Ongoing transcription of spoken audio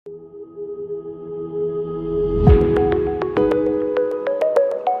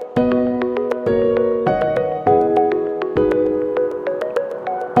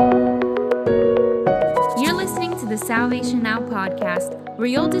Salvation Now podcast, where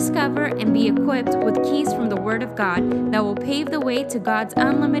you'll discover and be equipped with keys from the Word of God that will pave the way to God's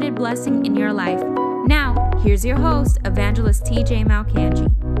unlimited blessing in your life. Now, here's your host, Evangelist TJ Malcanji.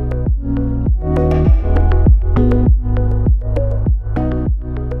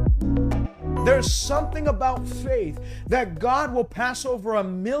 There's something about faith that God will pass over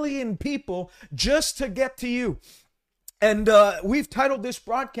 1 million people just to get to you. And we've titled this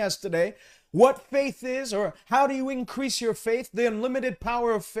broadcast today, What Faith Is, or How Do You Increase Your Faith? The Unlimited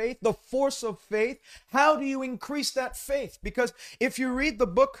Power of Faith, the Force of Faith. How do you increase that faith? Because if you read the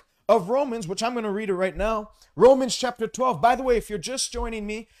book of Romans, which I'm going to read it right now, Romans chapter 12. By the way, if you're just joining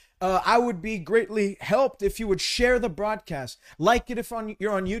me, I would be greatly helped if you would share the broadcast. Like it if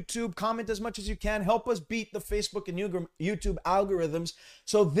you're on YouTube. Comment as much as you can. Help us beat the Facebook and YouTube algorithms.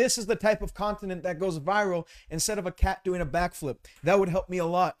 So this is the type of content that goes viral instead of a cat doing a backflip. That would help me a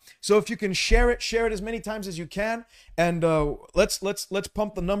lot. So if you can share it as many times as you can. And let's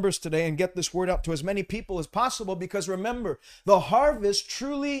pump the numbers today and get this word out to as many people as possible. Because remember, the harvest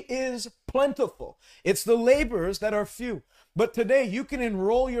truly is plentiful. It's the laborers that are few. But today you can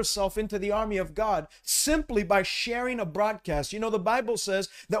enroll yourself into the army of God simply by sharing a broadcast. You know, the Bible says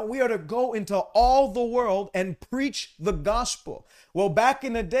that we are to go into all the world and preach the gospel. Well, back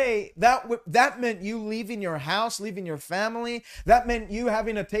in the day, that meant you leaving your house, leaving your family. That meant you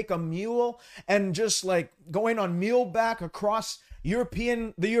having to take a mule and just like going on muleback across the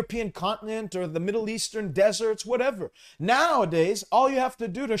European continent or the Middle Eastern deserts, whatever. Nowadays, all you have to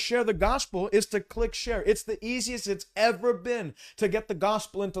do to share the gospel is to click share. It's the easiest it's ever been to get the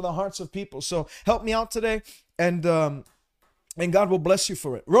gospel into the hearts of people. So help me out today, and God will bless you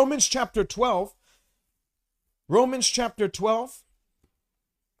for it. Romans chapter 12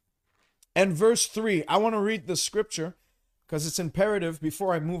 and verse 3. I want to read the scripture because it's imperative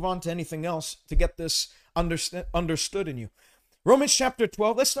before I move on to anything else to get this understood in you. Romans chapter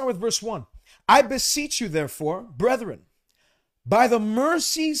 12, let's start with verse 1. I beseech you, therefore, brethren, by the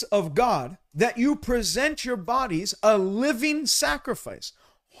mercies of God, that you present your bodies a living sacrifice,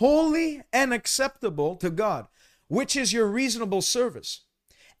 holy and acceptable to God, which is your reasonable service.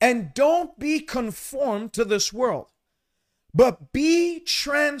 And don't be conformed to this world, but be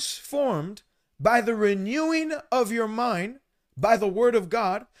transformed by the renewing of your mind, by the word of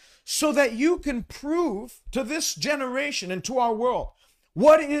God, so that you can prove to this generation and to our world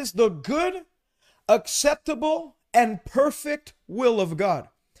what is the good, acceptable, and perfect will of God.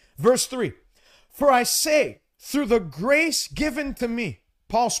 Verse 3, for I say, through the grace given to me,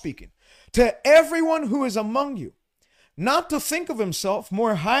 Paul speaking, to everyone who is among you, not to think of himself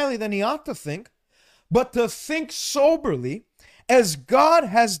more highly than he ought to think, but to think soberly, as God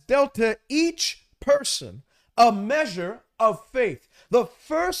has dealt to each person a measure of faith. The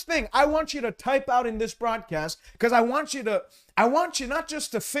first thing I want you to type out in this broadcast, because I want you not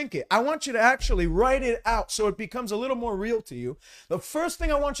just to think it, I want you to actually write it out so it becomes a little more real to you. The first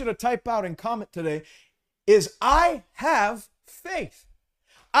thing I want you to type out and comment today is, I have faith.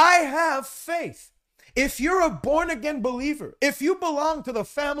 I have faith. If you're a born-again believer, if you belong to the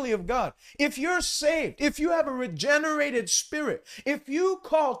family of God, if you're saved, if you have a regenerated spirit, if you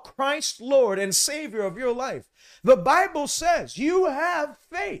call Christ Lord and Savior of your life, the Bible says you have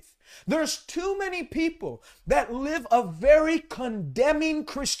faith. There's too many people that live a very condemning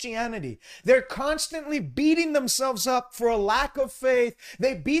Christianity. They're constantly beating themselves up for a lack of faith.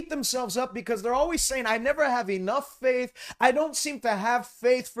 They beat themselves up because they're always saying, I never have enough faith. I don't seem to have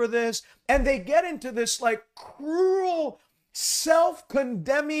faith for this. And they get into this like cruel,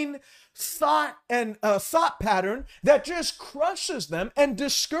 self-condemning thought pattern that just crushes them and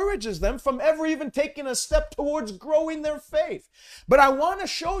discourages them from ever even taking a step towards growing their faith. But I want to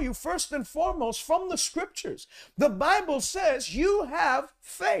show you first and foremost from the scriptures. The Bible says you have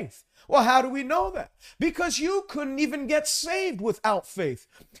faith. Well, how do we know that? Because you couldn't even get saved without faith.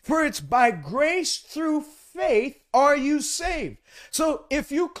 For it's by grace through faith are you saved. So if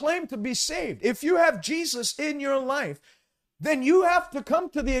you claim to be saved, if you have Jesus in your life, then you have to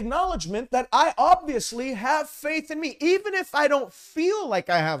come to the acknowledgement that I obviously have faith in me. Even if I don't feel like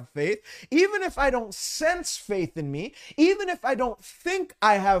I have faith, even if I don't sense faith in me, even if I don't think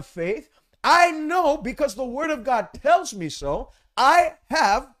I have faith, I know because the Word of God tells me so, I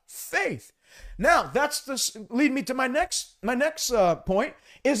have faith. Now, that's lead me to my next point,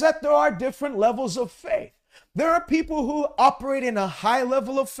 is that there are different levels of faith. There are people who operate in a high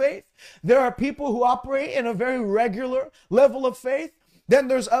level of faith. There are people who operate in a very regular level of faith. Then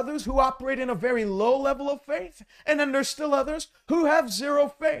there's others who operate in a very low level of faith. And then there's still others who have zero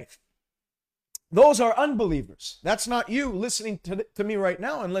faith. Those are unbelievers. That's not you listening to me right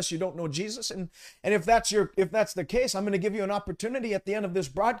now, unless you don't know Jesus. And if that's the case, I'm going to give you an opportunity at the end of this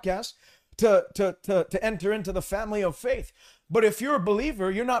broadcast to enter into the family of faith. But if you're a believer,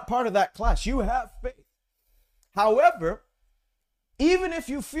 you're not part of that class. You have faith. However, even if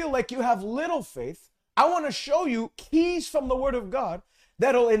you feel like you have little faith, I want to show you keys from the Word of God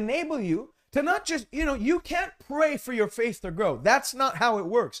that'll enable you to not just, you can't pray for your faith to grow. That's not how it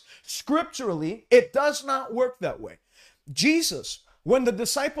works. Scripturally, it does not work that way. Jesus, when the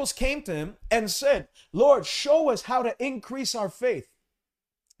disciples came to him and said, Lord, show us how to increase our faith,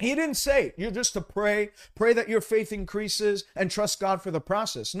 he didn't say, you're just to pray that your faith increases and trust God for the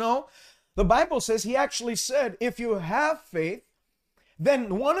process. No, the Bible says, he actually said, if you have faith,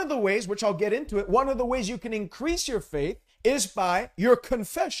 then one of the ways, which I'll get into it, one of the ways you can increase your faith is by your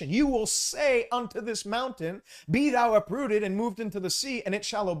confession. You will say unto this mountain, be thou uprooted and moved into the sea, and it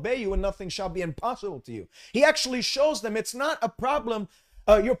shall obey you, and nothing shall be impossible to you. He actually shows them it's not a problem.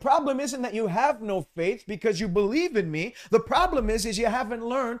 Your problem isn't that you have no faith because you believe in me. The problem is you haven't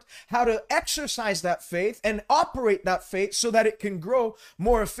learned how to exercise that faith and operate that faith so that it can grow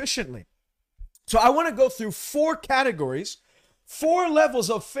more efficiently. So I want to go through 4 categories, 4 levels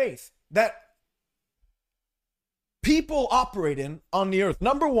of faith that people operate in on the earth.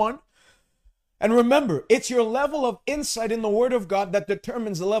 Number 1, and remember, it's your level of insight in the Word of God that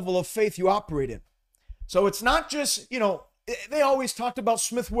determines the level of faith you operate in. So it's not just, they always talked about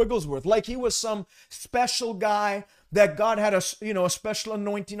Smith Wigglesworth like he was some special guy that God had a special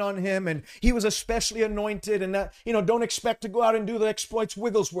anointing on him, and he was especially anointed, and that, don't expect to go out and do the exploits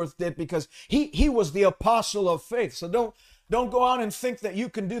Wigglesworth did because he was the apostle of faith. So don't go out and think that you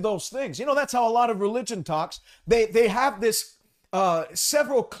can do those things. That's how a lot of religion talks. They have this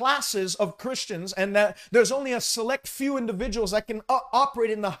several classes of Christians, and that there's only a select few individuals that can operate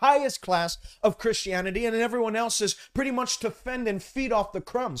in the highest class of Christianity, and everyone else is pretty much to fend and feed off the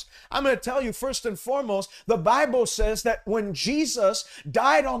crumbs. I'm going to tell you, first and foremost, the Bible says that when Jesus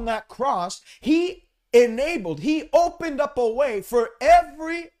died on that cross, he opened up a way for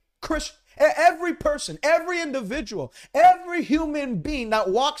every Christian, every person, every individual, every human being that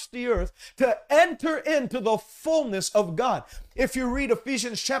walks the earth to enter into the fullness of God. If you read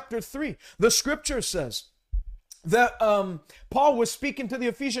Ephesians chapter 3, the scripture says that Paul was speaking to the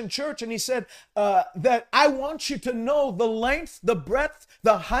Ephesian church, and he said that I want you to know the length, the breadth,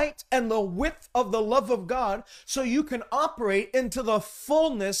 the height, and the width of the love of God, so you can operate into the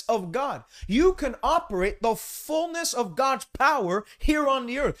fullness of God. You can operate the fullness of God's power here on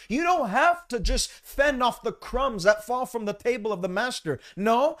the earth. You don't have to just fend off the crumbs that fall from the table of the master.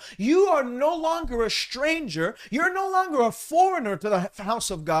 No, you are no longer a stranger. You're no longer a foreigner to the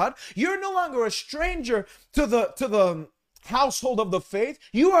house of God. You're no longer a stranger to the household of the faith.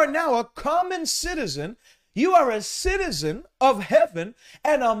 You are now a common citizen. You are a citizen of heaven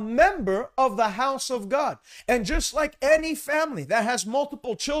and a member of the house of God. And just like any family that has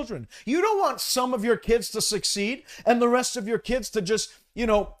multiple children, you don't want some of your kids to succeed and the rest of your kids to just,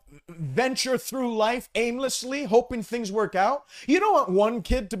 venture through life aimlessly, hoping things work out. You don't want one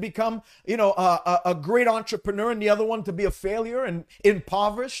kid to become, a great entrepreneur and the other one to be a failure and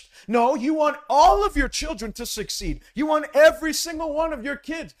impoverished. No, you want all of your children to succeed. You want every single one of your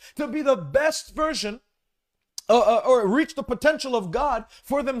kids to be the best version or reach the potential of God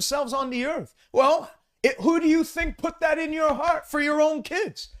for themselves on the earth. Well, who do you think put that in your heart for your own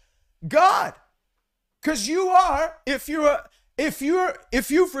kids? God. Because you are, if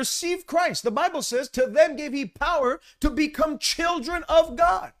you've received Christ, the Bible says, to them gave he power to become children of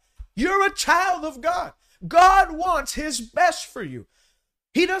God. You're a child of God. God wants his best for you.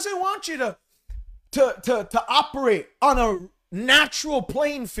 He doesn't want you to operate on a natural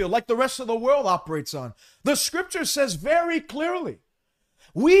playing field like the rest of the world operates on. The scripture says very clearly,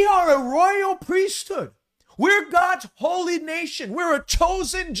 we are a royal priesthood. We're God's holy nation. We're a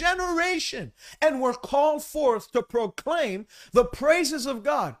chosen generation. And we're called forth to proclaim the praises of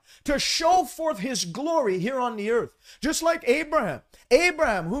God, to show forth his glory here on the earth. Just like Abraham,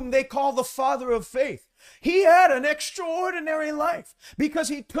 whom they call the father of faith. He had an extraordinary life because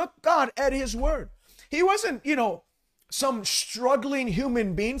he took God at his word. He wasn't, some struggling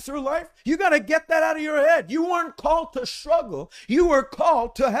human being through life. You got to get that out of your head. You weren't called to struggle. You were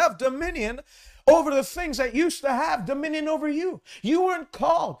called to have dominion over the things that used to have dominion over you. You weren't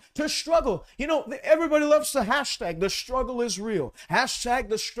called to struggle. Everybody loves to hashtag the struggle is real. Hashtag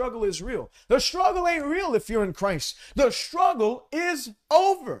the struggle is real. The struggle ain't real if you're in Christ. The struggle is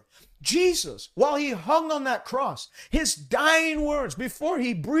over. Jesus, while he hung on that cross, his dying words before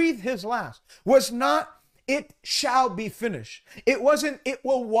he breathed his last was not, it shall be finished. It wasn't, it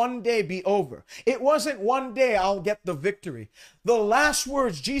will one day be over. It wasn't one day I'll get the victory. The last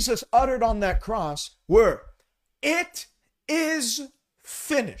words Jesus uttered on that cross were, it is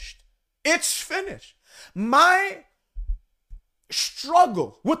finished. It's finished. My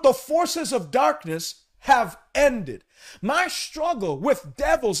struggle with the forces of darkness have ended. My struggle with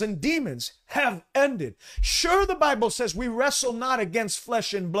devils and demons have ended. Sure, the Bible says we wrestle not against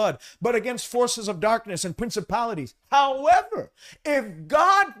flesh and blood, but against forces of darkness and principalities. However, if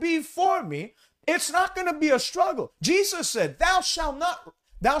God be for me, it's not going to be a struggle. Jesus said, thou shalt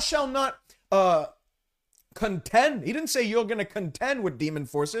not contend. He didn't say you're going to contend with demon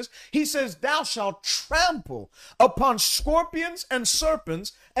forces. He says, thou shalt trample upon scorpions and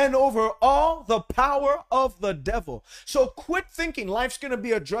serpents and over all the power of the devil. So quit thinking life's going to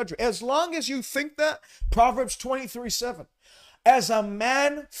be a drudgery. As long as you think that, Proverbs 23:7, as a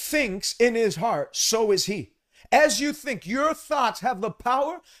man thinks in his heart, so is he. As you think, your thoughts have the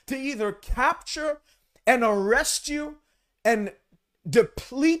power to either capture and arrest you and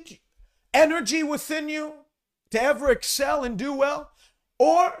deplete energy within you to ever excel and do well,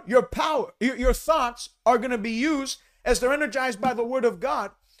 or your thoughts are going to be used as they're energized by the word of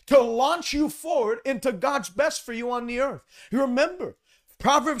God to launch you forward into God's best for you on the earth. You remember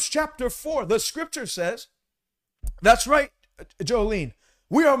Proverbs chapter 4, the scripture says, that's right, Jolene,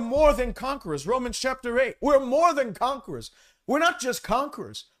 we are more than conquerors. Romans chapter 8, we're more than conquerors. We're not just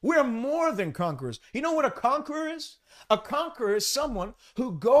conquerors. We're more than conquerors. You know what a conqueror is? A conqueror is someone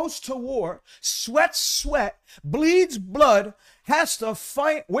who goes to war, sweats sweat, bleeds blood, has to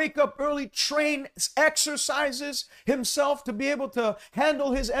fight, wake up early, train, exercises himself to be able to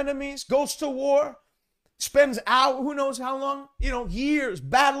handle his enemies, goes to war, spends hours, who knows how long, years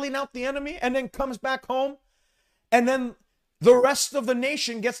battling out the enemy, and then comes back home. And then the rest of the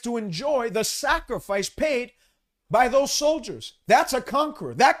nation gets to enjoy the sacrifice paid by those soldiers. That's a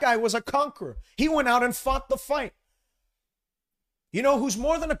conqueror. That guy was a conqueror. He went out and fought the fight. You know who's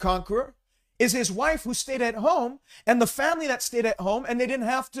more than a conqueror? Is his wife, who stayed at home, and the family that stayed at home, and they didn't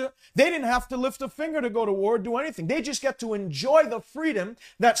have to lift a finger to go to war or do anything. They just get to enjoy the freedom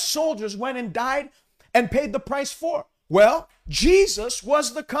that soldiers went and died and paid the price for. Well, Jesus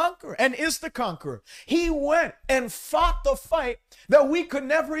was the conqueror and is the conqueror. He went and fought the fight that we could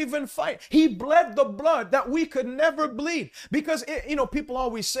never even fight. He bled the blood that we could never bleed. Because, people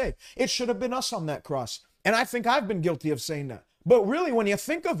always say, it should have been us on that cross. And I think I've been guilty of saying that. But really, when you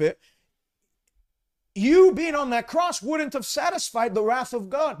think of it, you being on that cross wouldn't have satisfied the wrath of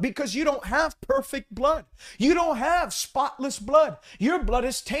God, because you don't have perfect blood. You don't have spotless blood. Your blood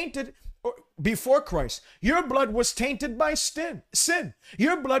is tainted before Christ. Your blood was tainted by sin.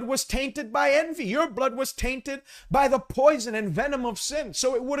 Your blood was tainted by envy. Your blood was tainted by the poison and venom of sin.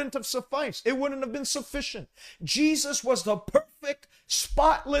 So it wouldn't have sufficed. It wouldn't have been sufficient. Jesus was the perfect,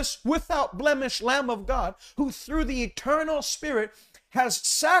 spotless, without blemish Lamb of God, who through the eternal Spirit has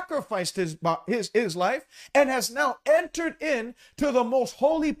sacrificed his life and has now entered into the most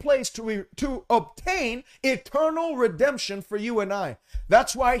holy place to obtain eternal redemption for you and I.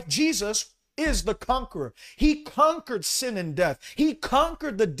 That's why Jesus is the conqueror. He conquered sin and death. He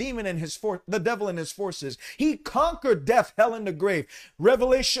conquered the demon and the devil and his forces. He conquered death, hell, and the grave.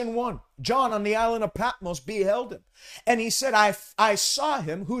 Revelation 1, John on the island of Patmos beheld him. And he said, I saw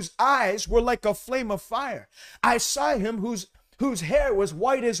him whose eyes were like a flame of fire. I saw him whose hair was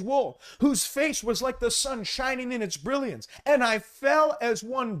white as wool, whose face was like the sun shining in its brilliance. And I fell as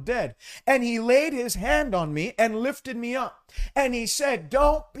one dead. And he laid his hand on me and lifted me up. And he said,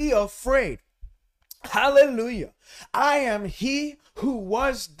 don't be afraid. Hallelujah. I am he who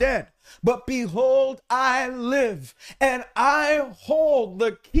was dead, but behold, I live, and I hold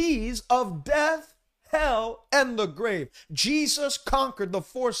the keys of death, hell, and the grave. Jesus conquered the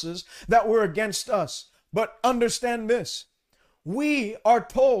forces that were against us. But understand this. We are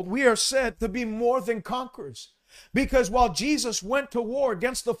said to be more than conquerors. Because while Jesus went to war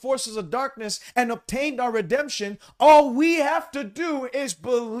against the forces of darkness and obtained our redemption, all we have to do is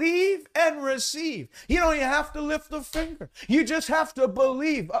believe and receive. You don't even have to lift a finger. You just have to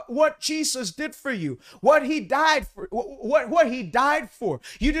believe what Jesus did for you, what he died for, what he died for.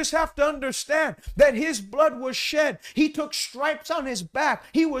 You just have to understand that his blood was shed. He took stripes on his back.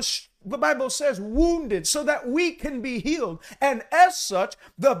 He was the Bible says, wounded so that we can be healed. And as such,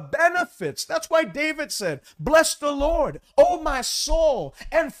 the benefits. That's why David said, bless the Lord, O my soul,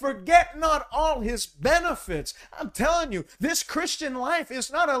 and forget not all his benefits. I'm telling you, this Christian life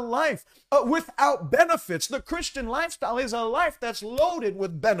is not a life without benefits. The Christian lifestyle is a life that's loaded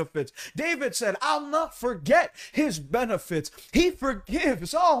with benefits. David said, I'll not forget his benefits. He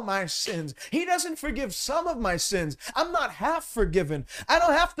forgives all my sins. He doesn't forgive some of my sins. I'm not half forgiven. I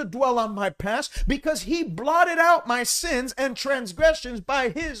don't have to dwell on my past because he blotted out my sins and transgressions by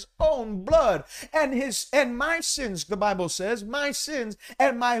his own blood. And my sins, the Bible says, my sins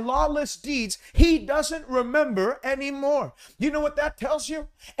and my lawless deeds, he doesn't remember anymore. You know what that tells you?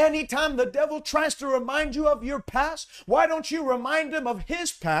 Anytime the devil tries to remind you of your past, why don't you remind him of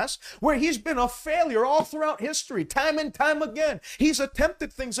his past, where he's been a failure all throughout history, time and time again. He's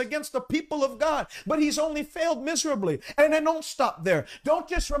attempted things against the people of God, but he's only failed miserably. And then don't stop there. Don't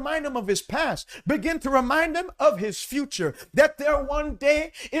just remind him of his past. Begin to remind him of his future, that there one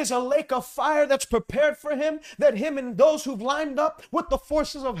day is a lake of fire that's prepared for him, that him and those who've lined up with the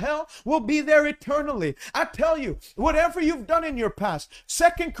forces of hell will be there eternally. I tell you, whatever you've done in your past,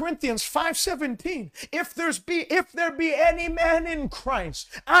 2 Corinthians 5:17, if there be any man in Christ,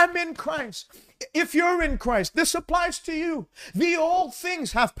 I'm in Christ. If you're in Christ, this applies to you. The old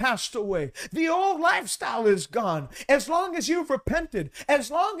things have passed away. The old lifestyle is gone. As long as you've repented, as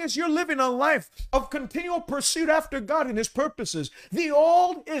long as you're living a life of continual pursuit after God and his purposes, the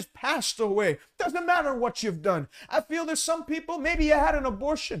old is passed away. Doesn't matter what you've done. I feel there's some people, maybe you had an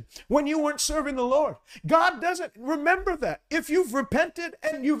abortion when you weren't serving the Lord. God doesn't remember that. If you've repented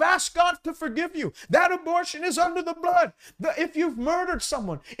and you've asked God to forgive you, that abortion is under the blood. If you've murdered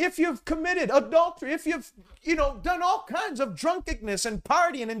someone, if you've committed adultery, if you've done all kinds of drunkenness and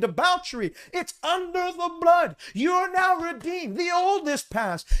partying and debauchery, it's under the blood. You're now redeemed. The old is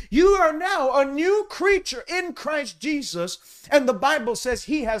past. You are now a new creature in Christ Jesus. And the Bible says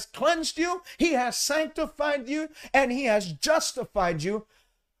he has cleansed you, he has sanctified you, and he has justified you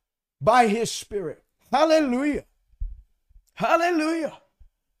by his Spirit. Hallelujah. Hallelujah.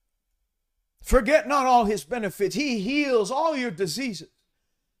 Forget not all his benefits. He heals all your diseases.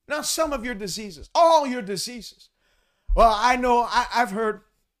 Not some of your diseases, all your diseases. Well, I know I've heard,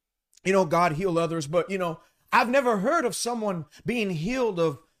 God heal others, but, I've never heard of someone being healed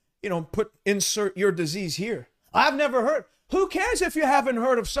of, insert your disease here. I've never heard. Who cares if you haven't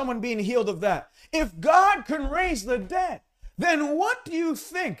heard of someone being healed of that? If God can raise the dead, then what do you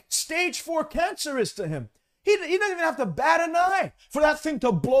think stage 4 cancer is to him? He doesn't even have to bat an eye for that thing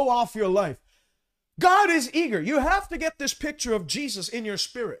to blow off your life. God is eager. You have to get this picture of Jesus in your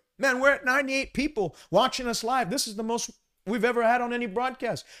spirit. Man, we're at 98 people watching us live. This is the most we've ever had on any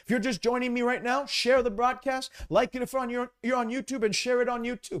broadcast. If you're just joining me right now, share the broadcast. Like it if you're on YouTube, and share it on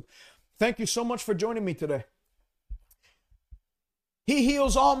YouTube. Thank you so much for joining me today. He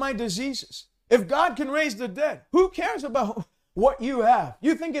heals all my diseases. If God can raise the dead, who cares about what you have?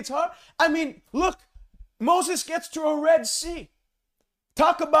 You think it's hard? I mean, look, Moses gets to a Red Sea.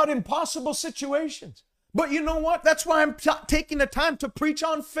 Talk about impossible situations. But you know what? That's why I'm taking the time to preach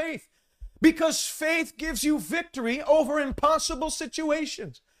on faith. Because faith gives you victory over impossible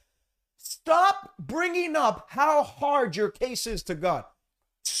situations. Stop bringing up how hard your case is to God.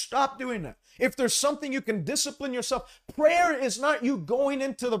 Stop doing that. If there's something you can discipline yourself, prayer is not you going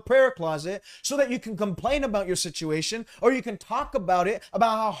into the prayer closet so that you can complain about your situation, or you can talk about it,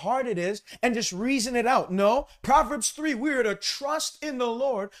 about how hard it is, and just reason it out. No, Proverbs 3, we are to trust in the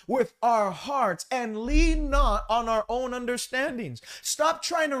Lord with our hearts and lean not on our own understandings. Stop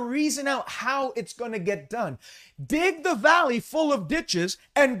trying to reason out how it's going to get done. Dig the valley full of ditches,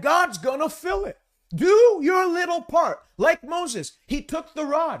 and God's going to fill it. Do your little part. Like Moses, he took the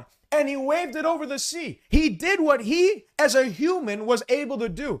rod and he waved it over the sea. He did what he, as a human, was able to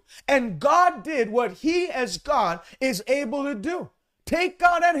do. And God did what he, as God, is able to do. Take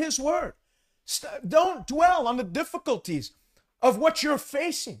God at his word. Don't dwell on the difficulties of what you're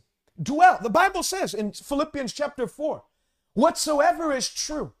facing. Dwell. The Bible says in Philippians chapter 4, whatsoever is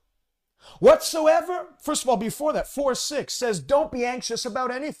true. Whatsoever, first of all, before that, 4:6 says, don't be anxious about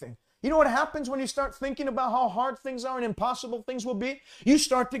anything. You know what happens when you start thinking about how hard things are and impossible things will be? You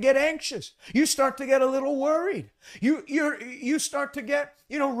start to get anxious. You start to get a little worried. You start to get,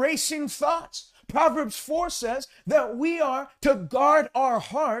 racing thoughts. Proverbs 4 says that we are to guard our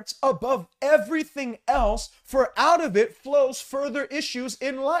hearts above everything else, for out of it flows further issues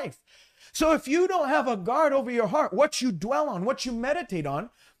in life. So if you don't have a guard over your heart, what you dwell on, what you meditate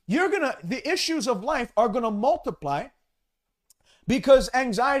on, the issues of life are going to multiply. Because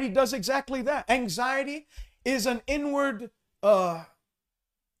anxiety does exactly that. Anxiety is an inward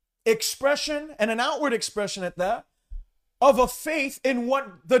expression, and an outward expression at that, of a faith in what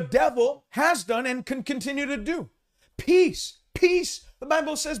the devil has done and can continue to do. Peace. Peace. The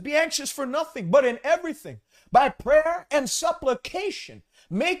Bible says, be anxious for nothing, but in everything, by prayer and supplication,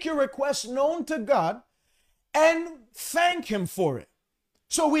 make your requests known to God and thank him for it.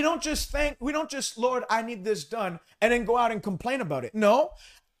 So we don't just, Lord, I need this done, and then go out and complain about it. No,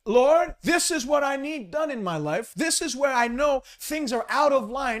 Lord, this is what I need done in my life. This is where I know things are out of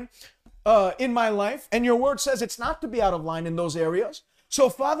line in my life, and your word says it's not to be out of line in those areas. So,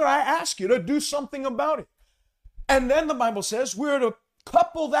 Father, I ask you to do something about it. And then the Bible says we're to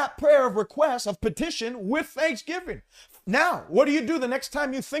couple that prayer of request, of petition, with thanksgiving. Now, what do you do the next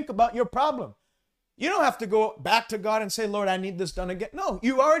time you think about your problem? You don't have to go back to God and say, Lord, I need this done again. No,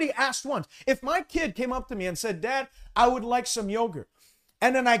 you already asked once. If my kid came up to me and said, Dad, I would like some yogurt,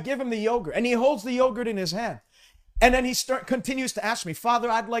 and then I give him the yogurt, and he holds the yogurt in his hand, and then he continues to ask me,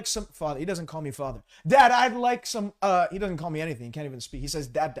 Father, I'd like some, Father, he doesn't call me Father. Dad, I'd like some, he doesn't call me anything. He can't even speak. He says,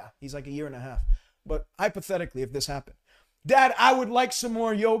 Dada. He's like a year and a half. But hypothetically, if this happened, Dad, I would like some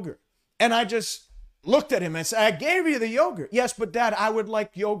more yogurt. And I just looked at him and said, I gave you the yogurt. Yes, but Dad, I would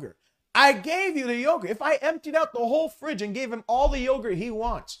like yogurt. I gave you the yogurt. If I emptied out the whole fridge and gave him all the yogurt he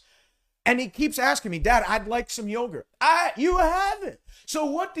wants, and he keeps asking me, Dad, I'd like some yogurt. You have it. So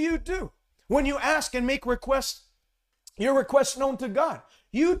what do? When you ask and make requests, your requests known to God?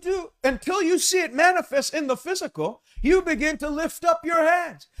 You do, until you see it manifest in the physical, you begin to lift up your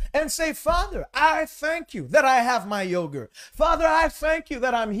hands and say, Father, I thank you that I have my yogurt. Father, I thank you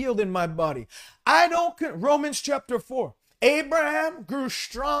that I'm healed in my body. Romans chapter 4. Abraham grew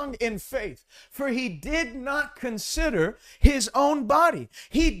strong in faith, for he did not consider his own body.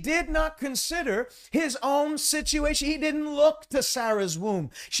 He did not consider his own situation. He didn't look to Sarah's womb.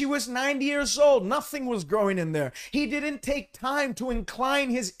 She was 90 years old. Nothing was growing in there. He didn't take time to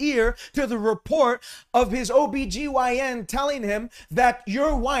incline his ear to the report of his OBGYN telling him that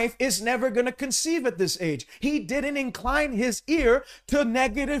your wife is never going to conceive at this age. He didn't incline his ear to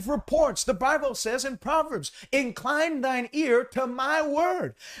negative reports. The Bible says in Proverbs, incline thine ear to my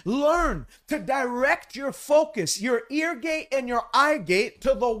word. Learn to direct your focus, your ear gate and your eye gate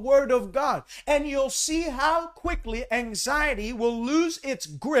to the word of God. And you'll see how quickly anxiety will lose its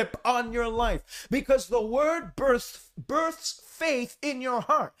grip on your life, because the word births faith in your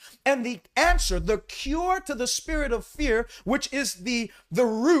heart. And the answer, the cure to the spirit of fear, which is the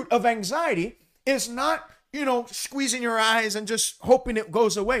root of anxiety, is not squeezing your eyes and just hoping it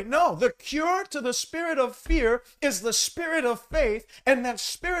goes away. No, the cure to the spirit of fear is the spirit of faith, and that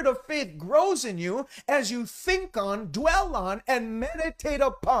spirit of faith grows in you as you think on, dwell on, and meditate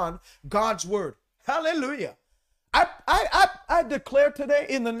upon God's word. Hallelujah. I declare today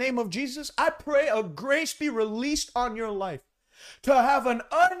in the name of Jesus, I pray a grace be released on your life to have an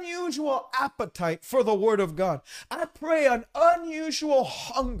unusual appetite for the word of God. I pray an unusual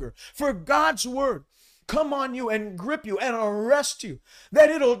hunger for God's word come on you and grip you and arrest you, that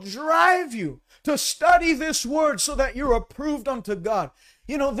it'll drive you to study this word so that you're approved unto God.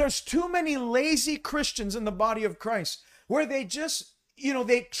 There's too many lazy Christians in the body of Christ where they just,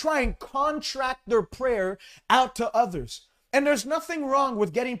 they try and contract their prayer out to others. And there's nothing wrong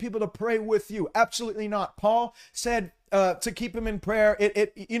with getting people to pray with you. Absolutely not. Paul said to keep him in prayer.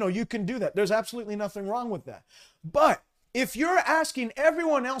 You can do that. There's absolutely nothing wrong with that. But if you're asking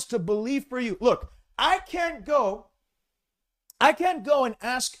everyone else to believe for you, look, I can't go and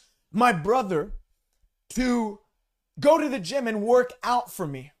ask my brother to go to the gym and work out for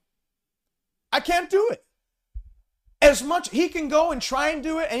me. I can't do it. As much he can go and try and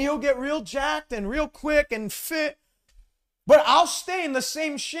do it, and he'll get real jacked and real quick and fit, but I'll stay in the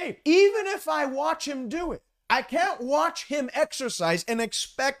same shape even if I watch him do it. I can't watch him exercise and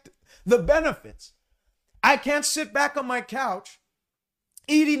expect the benefits. I can't sit back on my couch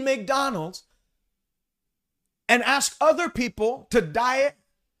eating McDonald's and ask other people to diet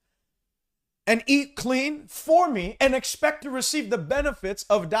and eat clean for me and expect to receive the benefits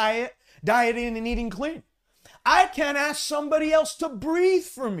of dieting and eating clean. I can't ask somebody else to breathe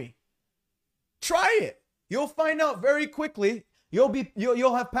for me. Try it. You'll find out very quickly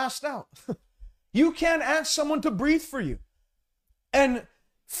you'll have passed out. You can't ask someone to breathe for you. And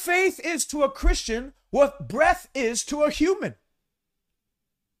faith is to a Christian what breath is to a human.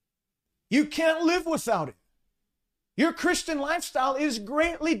 You can't live without it. Your Christian lifestyle is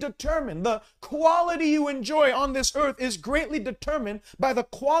greatly determined. The quality you enjoy on this earth is greatly determined by the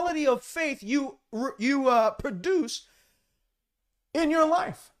quality of faith you produce in your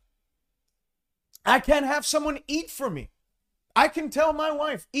life. I can't have someone eat for me. I can tell my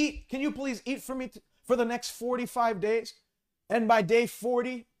wife, can you please eat for me for the next 45 days? And by day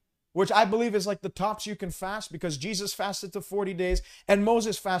 40, which I believe is like the tops you can fast, because Jesus fasted to 40 days and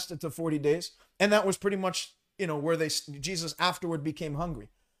Moses fasted to 40 days. And that was pretty much, where Jesus afterward became hungry.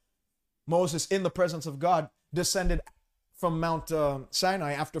 Moses, in the presence of God, descended from Mount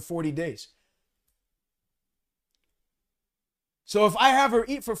Sinai after 40 days. So if I have her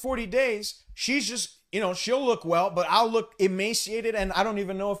eat for 40 days, she's just, she'll look well, but I'll look emaciated, and I don't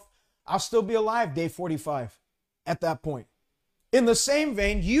even know if I'll still be alive day 45 at that point. In the same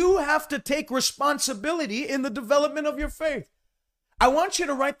vein, you have to take responsibility in the development of your faith. I want you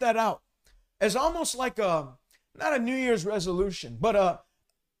to write that out as almost like not a New Year's resolution, but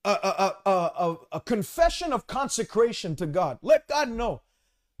a confession of consecration to God. Let God know,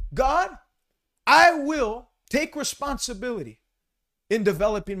 God, I will take responsibility in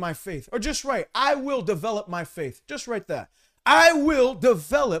developing my faith. Or just write, I will develop my faith. Just write that. I will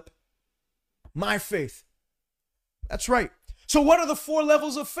develop my faith. That's right. So what are the 4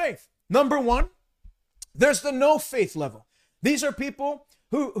 levels of faith? Number 1, there's the no faith level. These are people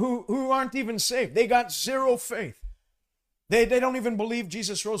who aren't even saved. They got zero faith. They don't even believe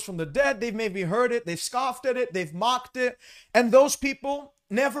Jesus rose from the dead. They've maybe heard it. They've scoffed at it. They've mocked it. And those people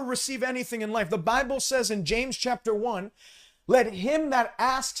never receive anything in life. The Bible says in James chapter 1, let him that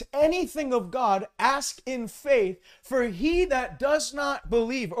asks anything of God ask in faith, for he that does not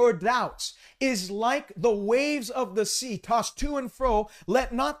believe or doubts is like the waves of the sea, tossed to and fro.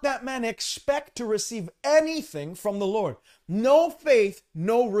 Let not that man expect to receive anything from the Lord. No faith,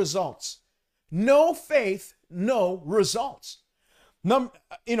 no results. No faith, no results.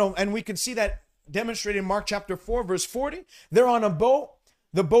 And we can see that demonstrated in Mark chapter 4, verse 40. They're on a boat.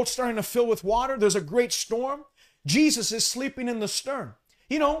 The boat's starting to fill with water. There's a great storm. Jesus is sleeping in the stern.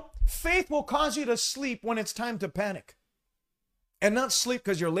 Faith will cause you to sleep when it's time to panic. And not sleep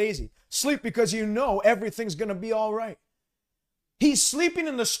because you're lazy. Sleep because you know everything's going to be all right. He's sleeping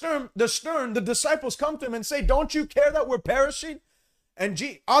in the stern. The disciples come to him and say, don't you care that we're perishing? And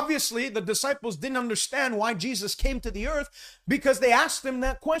obviously, the disciples didn't understand why Jesus came to the earth, because they asked him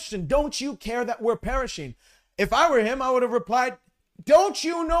that question. Don't you care that we're perishing? If I were him, I would have replied, don't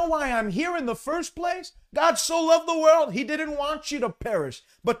you know why I'm here in the first place? God so loved the world, he didn't want you to perish,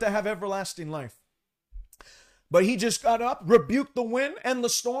 but to have everlasting life. But he just got up, rebuked the wind and the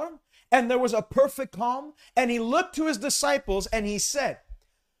storm, and there was a perfect calm. And he looked to his disciples and he said,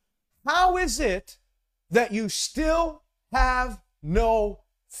 how is it that you still have no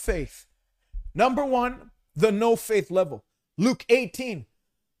faith? Number 1, the no faith level. Luke 18,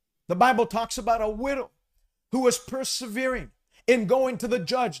 the Bible talks about a widow who was persevering in going to the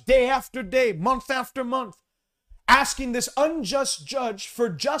judge day after day, month after month, asking this unjust judge for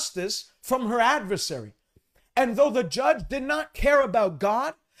justice from her adversary. And though the judge did not care about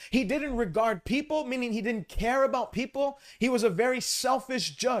God, he didn't regard people, meaning he didn't care about people. He was a very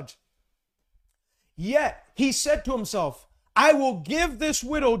selfish judge. Yet he said to himself, I will give this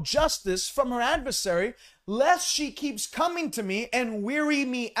widow justice from her adversary, lest she keeps coming to me and weary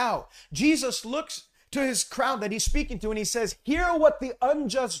me out. Jesus looks to his crowd that he's speaking to, and he says, hear what the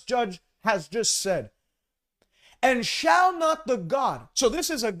unjust judge has just said. And shall not the God, so this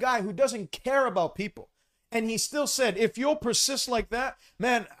is a guy who doesn't care about people, and he still said, if you'll persist like that,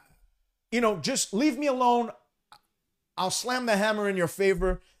 man, just leave me alone. I'll slam the hammer in your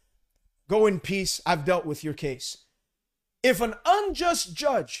favor. Go in peace. I've dealt with your case. If an unjust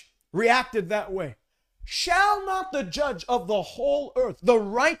judge reacted that way, shall not the judge of the whole earth, the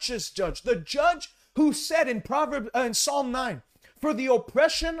righteous judge, the judge who said in Psalm 9, for the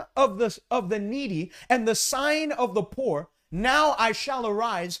oppression of the needy and the sighing of the poor, now I shall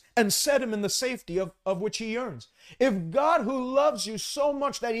arise and set him in the safety of which he yearns. If God, who loves you so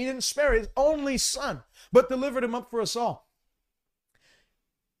much that he didn't spare his only son, but delivered him up for us all,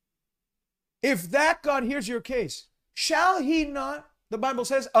 if that God hears your case, shall he not, the Bible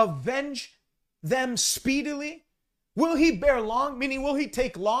says, avenge them speedily? Will he bear long? Meaning, will he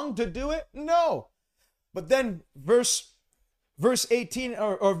take long to do it? No. But then verse 18,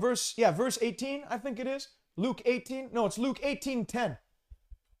 verse 18, I think it is. Luke 18. No, it's Luke 18:10.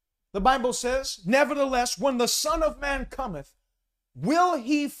 The Bible says, nevertheless, when the Son of Man cometh, will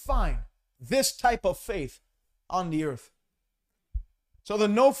he find this type of faith on the earth? So the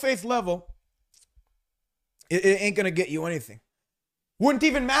no faith level, it ain't going to get you anything. Wouldn't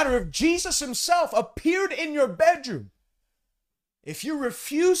even matter if Jesus himself appeared in your bedroom. If you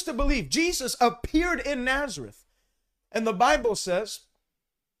refuse to believe, Jesus appeared in Nazareth. And the Bible says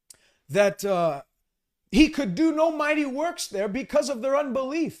that he could do no mighty works there because of their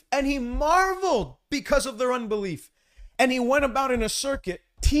unbelief. And he marveled because of their unbelief. And he went about in a circuit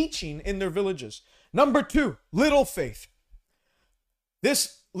teaching in their villages. Number 2, little faith.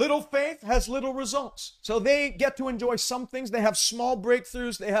 This little faith has little results. So they get to enjoy some things. They have small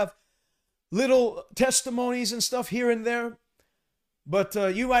breakthroughs. They have little testimonies and stuff here and there. But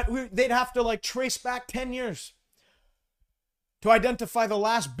they'd have to like trace back 10 years to identify the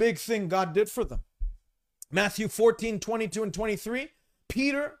last big thing God did for them. Matthew 14, 22 and 23,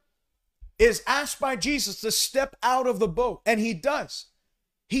 Peter is asked by Jesus to step out of the boat, and he does.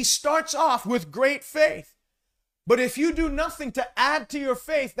 He starts off with great faith. But if you do nothing to add to your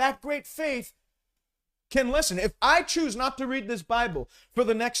faith, that great faith can listen. If I choose not to read this Bible for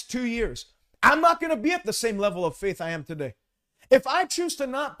the next 2 years, I'm not going to be at the same level of faith I am today. If I choose to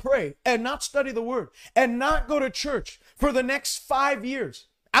not pray and not study the word and not go to church for the next 5 years,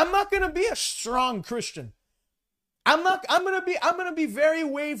 I'm not going to be a strong Christian. I'm going to be very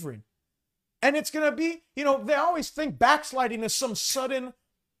wavering. And it's going to be, they always think backsliding is some sudden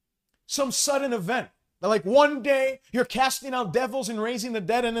event. Like one day you're casting out devils and raising the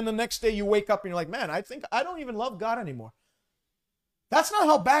dead, and then the next day you wake up and you're like, man, I think I don't even love God anymore. That's not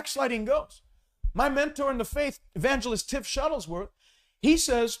how backsliding goes. My mentor in the faith, evangelist Tiff Shuttlesworth, he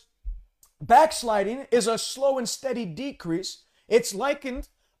says backsliding is a slow and steady decrease. It's likened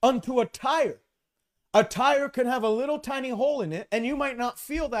unto a tire. A tire can have a little tiny hole in it, and you might not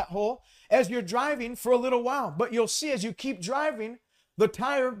feel that hole as you're driving for a little while. But you'll see as you keep driving, the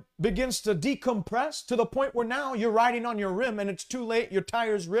tire begins to decompress to the point where now you're riding on your rim and it's too late, your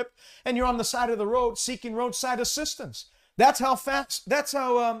tire's ripped, and you're on the side of the road seeking roadside assistance. That's how fast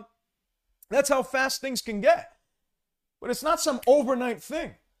things can get. But it's not some overnight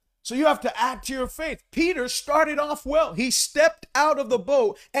thing. So you have to add to your faith. Peter started off well. He stepped out of the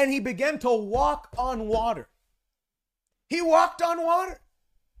boat and he began to walk on water. He walked on water.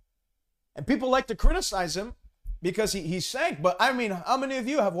 And people like to criticize him because he sank. But I mean, how many of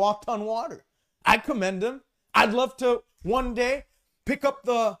you have walked on water? I commend him. I'd love to one day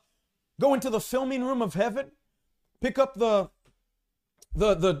go into the filming room of heaven, pick up the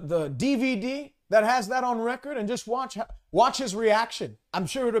DVD that has that on record and just watch his reaction. I'm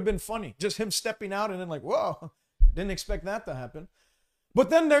sure it would have been funny. Just him stepping out and then like, whoa, didn't expect that to happen. But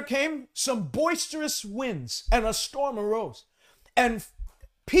then there came some boisterous winds and a storm arose. And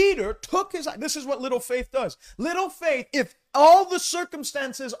Peter took this is what little faith does. Little faith, if all the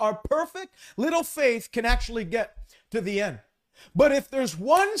circumstances are perfect, little faith can actually get to the end. But if there's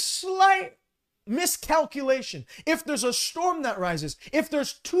one slight miscalculation, if there's a storm that rises, if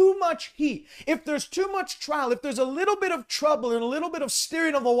there's too much heat, if there's too much trial, if there's a little bit of trouble and a little bit of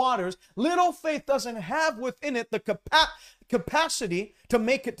stirring of the waters, little faith doesn't have within it the capacity to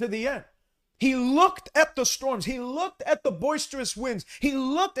make it to the end. He looked at the storms. He looked at the boisterous winds. He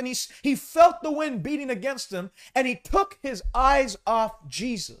looked and he felt the wind beating against him, and he took his eyes off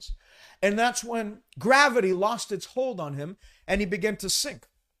Jesus. And that's when gravity lost its hold on him and he began to sink.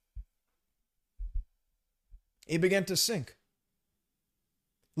 He began to sink.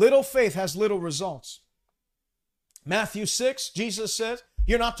 Little faith has little results. Matthew 6, Jesus says,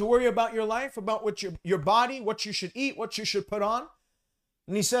 you're not to worry about your life, about what your body, what you should eat, what you should put on.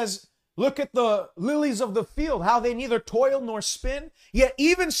 And he says, look at the lilies of the field, how they neither toil nor spin. Yet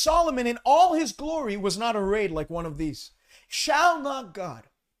even Solomon in all his glory was not arrayed like one of these. Shall not God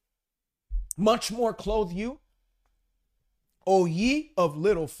much more clothe you, O ye of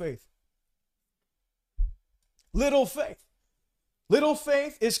little faith? Little faith. Little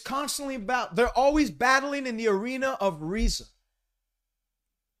faith is constantly they're always battling in the arena of reason.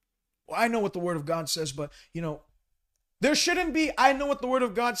 Well, I know what the Word of God says, but there shouldn't be, I know what the Word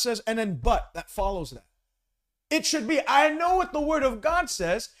of God says, and then but that follows that. It should be, I know what the Word of God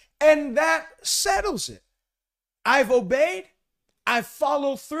says, and that settles it. I've obeyed, I've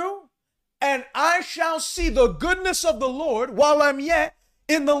followed through, and I shall see the goodness of the Lord while I'm yet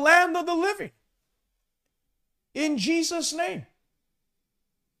in the land of the living. In Jesus' name.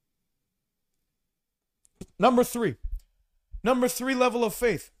 Number three level of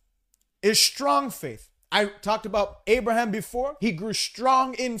faith is strong faith. I talked about Abraham before. He grew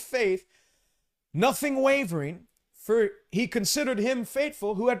strong in faith, nothing wavering, for he considered him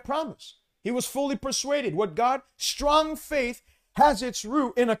faithful who had promised. He was fully persuaded strong faith has its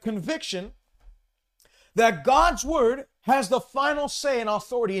root in a conviction that God's word has the final say and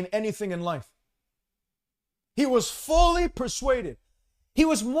authority in anything in life. He was fully persuaded. He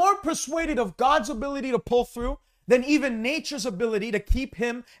was more persuaded of God's ability to pull through than even nature's ability to keep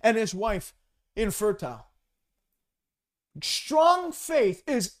him and his wife infertile. Strong faith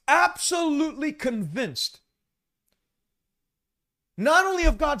is absolutely convinced not only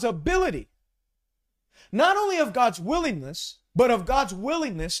of God's ability, not only of God's willingness, but of God's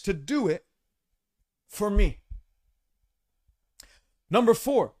willingness to do it for me. Number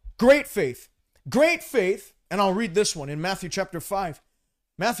 4, great faith. Great faith, and I'll read this one in Matthew chapter 5.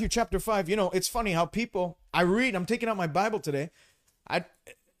 Matthew chapter 5, you know, it's funny how people, I'm taking out my Bible today.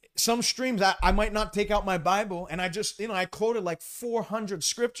 Some streams, I might not take out my Bible, and I quoted like 400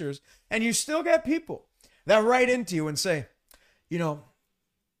 scriptures, and you still get people that write into you and say, you know,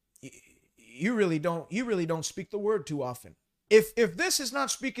 you really don't speak the word too often. If this is not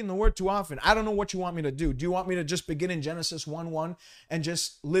speaking the word too often, I don't know what you want me to do. Do you want me to just begin in Genesis 1:1 and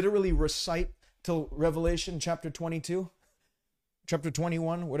just literally recite till Revelation chapter 22, chapter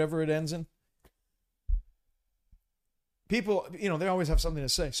 21, whatever it ends in? People, you know, they always have something to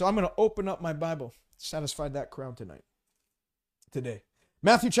say. So I'm going to open up my Bible, satisfy that crowd today.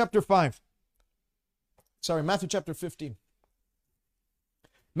 Matthew chapter 15.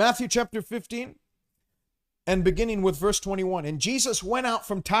 Matthew chapter 15, and beginning with verse 21. And Jesus went out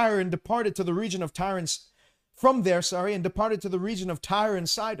from Tyre and departed to the region of Tyre and departed to the region of Tyre and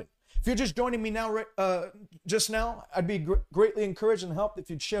Sidon. If you're just joining me now, just now, I'd be greatly encouraged and helped if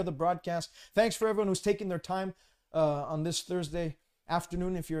you'd share the broadcast. Thanks for everyone who's taking their time on this Thursday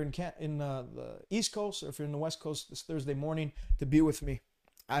afternoon, if you're in the East Coast, or if you're in the West Coast this Thursday morning, to be with me.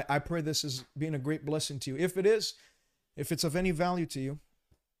 I pray this is being a great blessing to you. If it's of any value to you,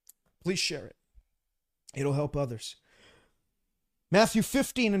 please share it. It'll help others. Matthew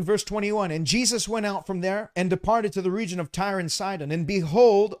 15 and verse 21. And Jesus went out from there and departed to the region of Tyre and Sidon. And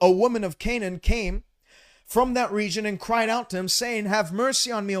behold, a woman of Canaan came from that region and cried out to him, saying, Have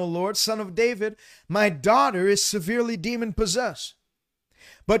mercy on me, O Lord, Son of David. My daughter is severely demon-possessed.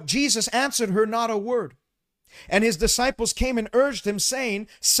 But Jesus answered her not a word. And his disciples came and urged him, saying,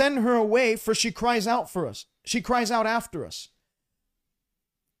 Send her away, for she cries out for us. She cries out after us.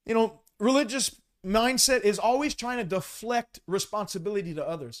 You know, religious mindset is always trying to deflect responsibility to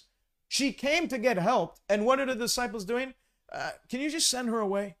others. She came to get help, and what are the disciples doing? Can you just send her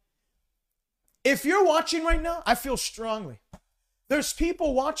away? If you're watching right now, I feel strongly. There's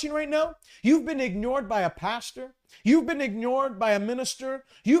people watching right now. You've been ignored by a pastor. You've been ignored by a minister.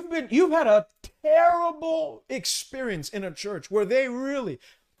 You've had a terrible experience in a church where they really,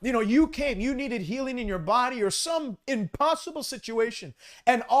 you needed healing in your body or some impossible situation.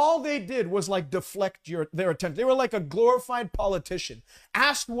 And all they did was like deflect their attention. They were like a glorified politician.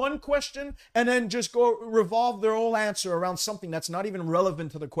 Asked one question and then just go revolve their whole answer around something that's not even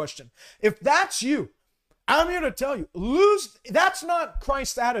relevant to the question. If that's you, I'm here to tell you, that's not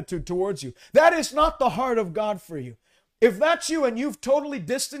Christ's attitude towards you. That is not the heart of God for you. If that's you and you've totally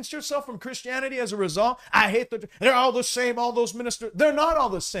distanced yourself from Christianity as a result, they're all the same, all those ministers. They're not all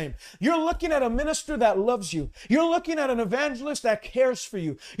the same. You're looking at a minister that loves you. You're looking at an evangelist that cares for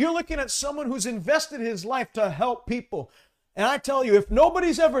you. You're looking at someone who's invested his life to help people. And I tell you, if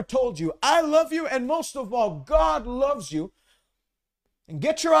nobody's ever told you, I love you, and most of all, God loves you, and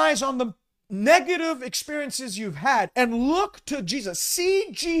get your eyes on the negative experiences you've had and look to Jesus. See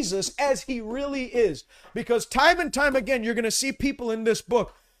Jesus as he really is. Because time and time again, you're going to see people in this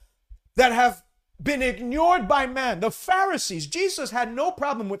book that have been ignored by man. The Pharisees, Jesus had no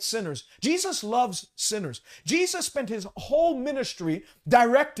problem with sinners. Jesus loves sinners. Jesus spent his whole ministry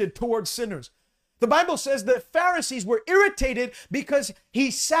directed towards sinners. The Bible says that Pharisees were irritated because he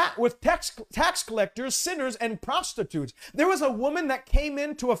sat with tax collectors, sinners, and prostitutes. There was a woman that came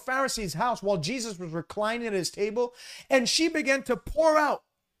into a Pharisee's house while Jesus was reclining at his table, and she began to pour out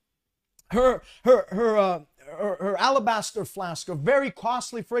her alabaster flask of very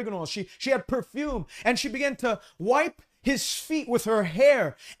costly fragrant oil. She had perfume, and she began to wipe his feet with her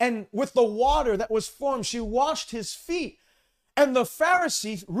hair, and with the water that was formed, she washed his feet. And the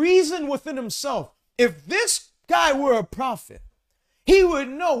Pharisee reasoned within himself, if this guy were a prophet, he would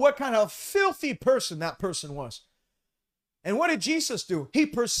know what kind of filthy person that person was. And what did Jesus do? He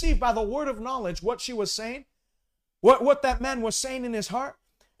perceived by the word of knowledge what she was saying, what that man was saying in his heart.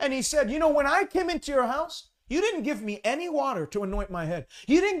 And he said, when I came into your house, you didn't give me any water to anoint my head.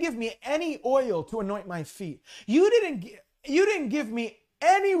 You didn't give me any oil to anoint my feet. You didn't give me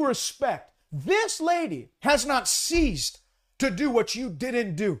any respect. This lady has not ceased to do what you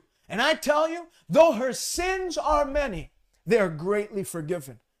didn't do. And I tell you, though her sins are many, they are greatly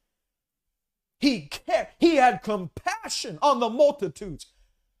forgiven. He had compassion on the multitudes.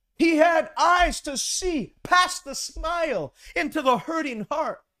 He had eyes to see past the smile into the hurting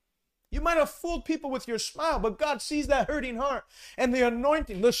heart. You might have fooled people with your smile, but God sees that hurting heart. And the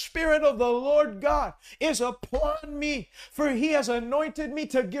anointing, the Spirit of the Lord God is upon me, for he has anointed me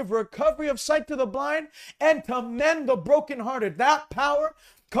to give recovery of sight to the blind and to mend the brokenhearted. That power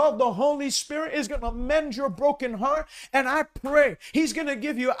called the Holy Spirit is going to mend your broken heart. And I pray He's going to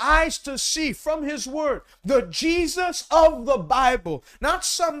give you eyes to see from His Word the Jesus of the Bible, not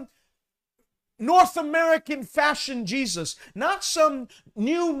some North American fashion Jesus, not some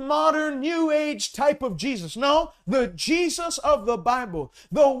new modern, new age type of Jesus. No, the Jesus of the Bible,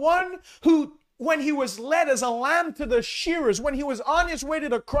 the one who, when He was led as a lamb to the shearers, when He was on His way to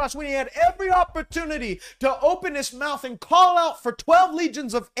the cross, when He had every opportunity to open His mouth and call out for 12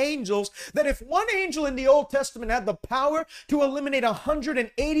 legions of angels, that if one angel in the Old Testament had the power to eliminate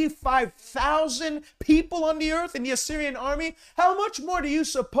 185,000 people on the earth in the Assyrian army, how much more do you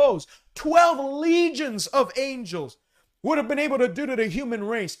suppose 12 legions of angels would have been able to do to the human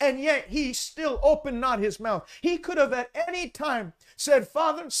race? And yet He still opened not His mouth. He could have at any time said,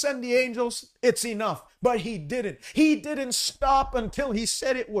 Father, send the angels, it's enough. But He didn't. He didn't stop until He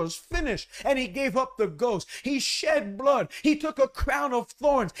said it was finished. And He gave up the ghost. He shed blood. He took a crown of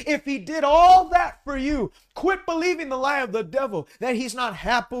thorns. If He did all that for you, quit believing the lie of the devil that He's not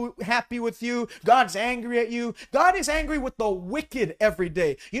happy with you. God's angry at you. God is angry with the wicked every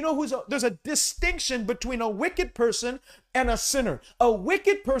day. You know, there's a distinction between a wicked person and a sinner. A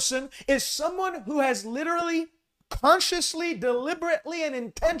wicked person is someone who has literally, consciously, deliberately, and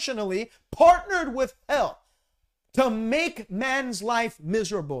intentionally partnered with hell to make man's life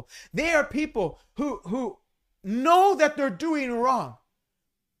miserable. They are people who know that they're doing wrong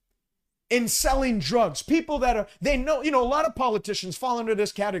in selling drugs. People that they know, a lot of politicians fall under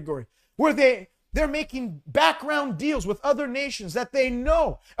this category, where they're making background deals with other nations that they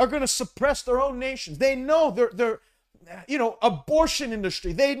know are going to suppress their own nations. They know they're abortion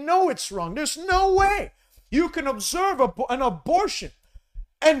industry. They know it's wrong. There's no way you can observe an abortion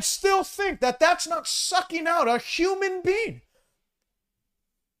and still think that that's not sucking out a human being.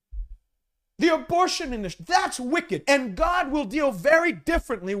 The abortion industry, that's wicked. And God will deal very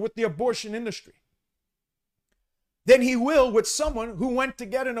differently with the abortion industry than He will with someone who went to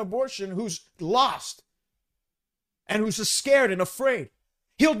get an abortion who's lost and who's scared and afraid.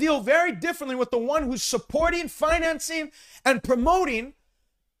 He'll deal very differently with the one who's supporting, financing, and promoting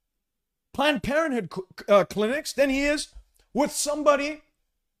Planned Parenthood clinics than He is with somebody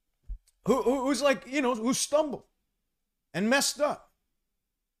who's like, who stumbled and messed up.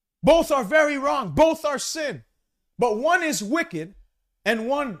 Both are very wrong. Both are sin. But one is wicked and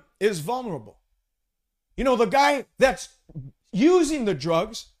one is vulnerable. The guy that's using the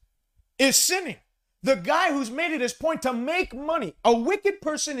drugs is sinning. The guy who's made it his point to make money. A wicked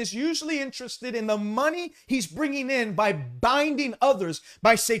person is usually interested in the money he's bringing in by binding others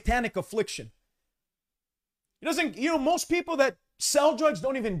by satanic affliction. He doesn't, most people that sell drugs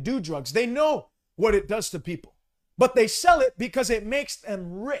don't even do drugs. They know what it does to people, but they sell it because it makes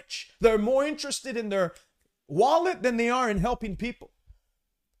them rich. They're more interested in their wallet than they are in helping people.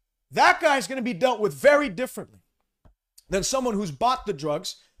 That guy's going to be dealt with very differently than someone who's bought the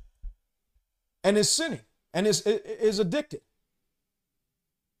drugs and is sinning and is addicted.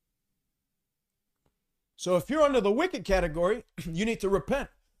 So if you're under the wicked category, you need to repent.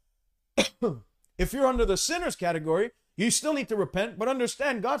 If you're under the sinners category, you still need to repent, but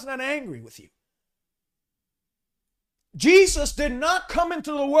understand God's not angry with you. Jesus did not come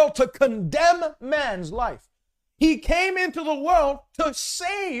into the world to condemn man's life. He came into the world to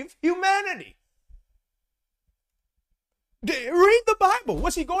save humanity. Read the Bible.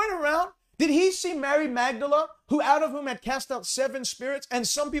 Was He going around? Did He see Mary Magdalene, out of whom had cast out 7 spirits, and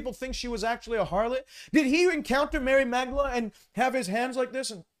some people think she was actually a harlot? Did He encounter Mary Magdalene and have His hands like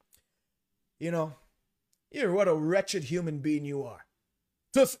this and, you're what a wretched human being you are.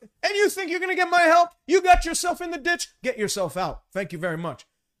 And you think you're going to get my help? You got yourself in the ditch? Get yourself out. Thank you very much.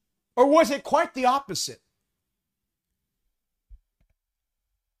 Or was it quite the opposite?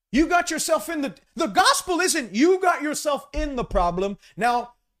 You got yourself in the gospel isn't you got yourself in the problem.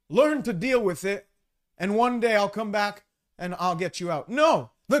 Now learn to deal with it. And one day I'll come back and I'll get you out. No,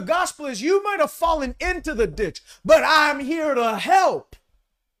 the gospel is you might have fallen into the ditch, but I'm here to help.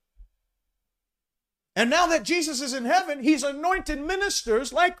 And now that Jesus is in heaven, He's anointed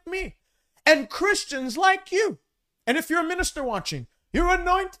ministers like me and Christians like you. And if you're a minister watching, you're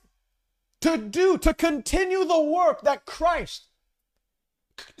anointed to continue the work that Christ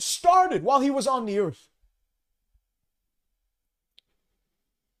started while He was on the earth.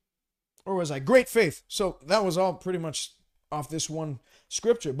 Or was I? Great faith. So that was all pretty much off this one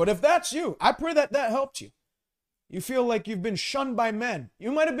scripture. But if that's you, I pray that helped you. You feel like you've been shunned by men.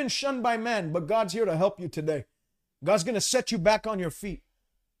 You might have been shunned by men, but God's here to help you today. God's going to set you back on your feet.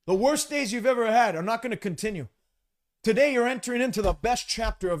 The worst days you've ever had are not going to continue. Today you're entering into the best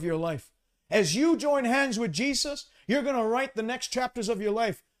chapter of your life. As you join hands with Jesus, You're going to write the next chapters of your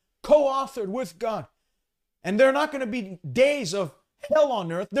life co-authored with God. And they're not going to be days of hell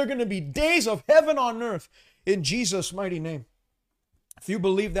on earth. They're going to be days of heaven on earth in Jesus' mighty name. If you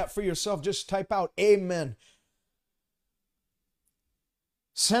believe that for yourself, just type out amen.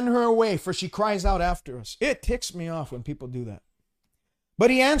 Send her away, for she cries out after us. It ticks me off when people do that.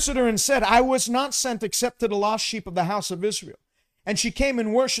 But he answered her and said, I was not sent except to the lost sheep of the house of Israel. And she came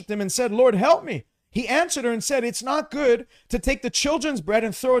and worshipped him and said, Lord, help me. He answered her and said, it's not good to take the children's bread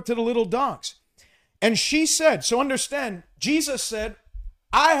and throw it to the little dogs. And she said, so understand, Jesus said,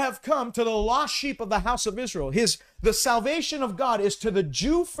 I have come to the lost sheep of the house of Israel. The salvation of God is to the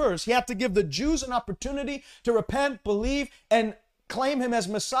Jew first. He had to give the Jews an opportunity to repent, believe, and claim him as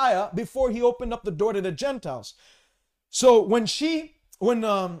Messiah before he opened up the door to the Gentiles. So when Jesus,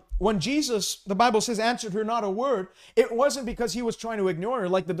 the Bible says, answered her not a word, it wasn't because he was trying to ignore her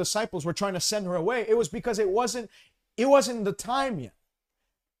like the disciples were trying to send her away. It was because it wasn't the time yet,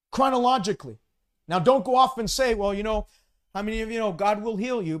 chronologically. Now, don't go off and say, well, how many of you know God will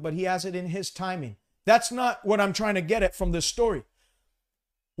heal you, but he has it in his timing. That's not what I'm trying to get at from this story.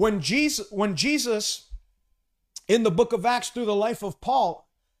 When Jesus, in the book of Acts, through the life of Paul,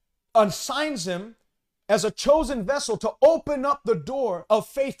 assigns him as a chosen vessel to open up the door of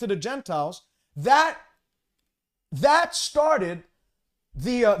faith to the Gentiles, that started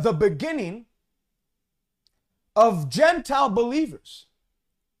the beginning of Gentile believers.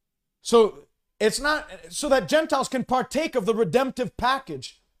 So it's not so that Gentiles can partake of the redemptive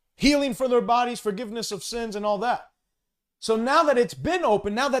package, healing for their bodies, forgiveness of sins, and all that. So now that it's been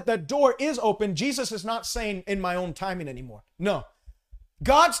opened, now that that door is open, Jesus is not saying in my own timing anymore. No.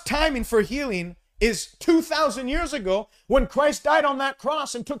 God's timing for healing is 2,000 years ago when Christ died on that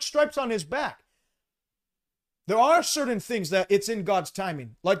cross and took stripes on his back. There are certain things that it's in God's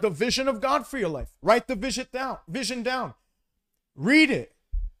timing, like the vision of God for your life. Write the vision down. Read it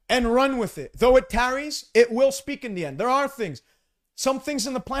and run with it. Though it tarries, it will speak in the end. There are things. Some things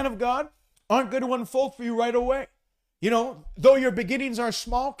in the plan of God aren't going to unfold for you right away. Though your beginnings are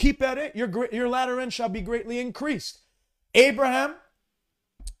small, keep at it. Your latter end shall be greatly increased. Abraham,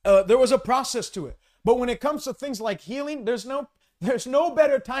 there was a process to it. But when it comes to things like healing, there's no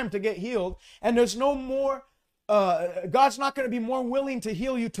better time to get healed. And there's no more, God's not going to be more willing to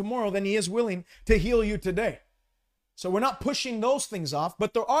heal you tomorrow than he is willing to heal you today. So we're not pushing those things off,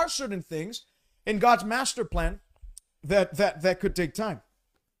 but there are certain things in God's master plan that could take time.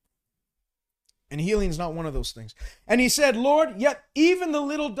 And healing is not one of those things. And he said, Lord, yet even the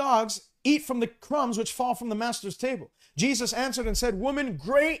little dogs eat from the crumbs which fall from the master's table. Jesus answered and said, Woman,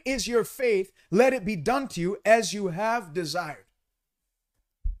 great is your faith. Let it be done to you as you have desired.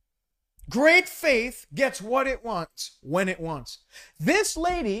 Great faith gets what it wants when it wants. This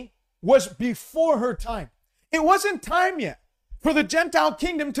lady was before her time. It wasn't time yet for the Gentile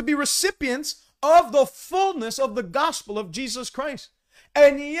kingdom to be recipients of the fullness of the gospel of Jesus Christ.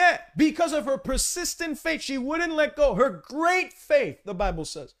 And yet, because of her persistent faith, she wouldn't let go. Her great faith, the Bible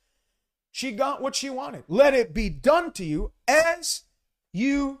says, she got what she wanted. Let it be done to you as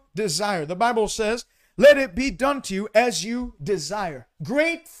you desire. The Bible says, let it be done to you as you desire.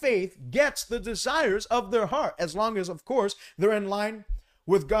 Great faith gets the desires of their heart, as long as, of course, they're in line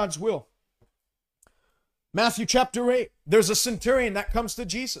with God's will. Matthew chapter 8, there's a centurion that comes to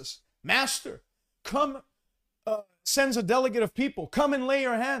Jesus. Master, come, sends a delegate of people. Come and lay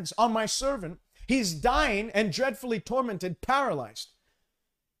your hands on my servant. He's dying and dreadfully tormented, paralyzed.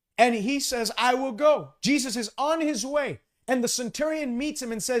 And he says, I will go. Jesus is on his way. And the centurion meets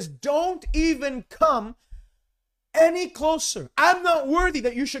him and says, don't even come any closer. I'm not worthy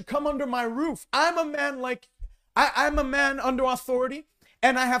that you should come under my roof. I'm a man under authority.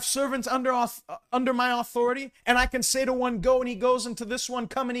 And I have servants under my authority. And I can say to one, go, and he goes, and to this one,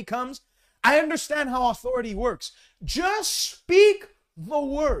 come, and he comes. I understand how authority works. Just speak the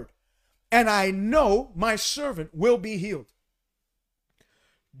word, and I know my servant will be healed.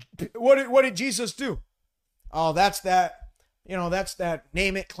 What did Jesus do? Oh, that's that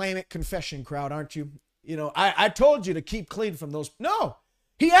name it, claim it, confession crowd, aren't you? I told you to keep clean from those. No,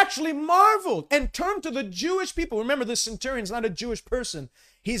 he actually marveled and turned to the Jewish people. Remember, this centurion's not a Jewish person.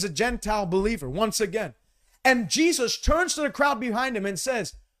 He's a Gentile believer, once again. And Jesus turns to the crowd behind him and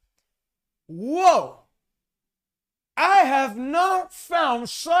says, whoa, I have not found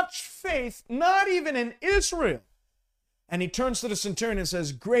such faith, not even in Israel. And he turns to the centurion and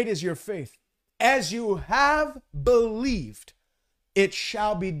says, great is your faith. As you have believed, it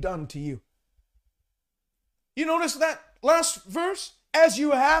shall be done to you. You notice that last verse? As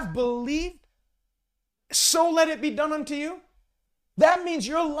you have believed, so let it be done unto you. That means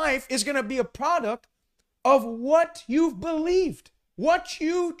your life is going to be a product of what you've believed, what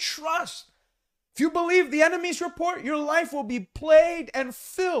you trust. If you believe the enemy's report, your life will be plagued and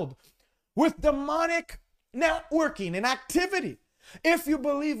filled with demonic networking and activity. If you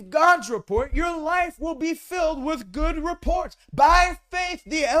believe God's report, your life will be filled with good reports. By faith,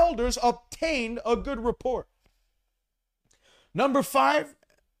 the elders obtained a good report. Number 5,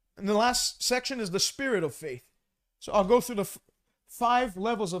 in the last section, is the spirit of faith. So I'll go through the 5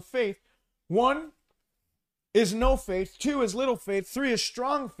 levels of faith. 1 is no faith. 2 is little faith. 3 is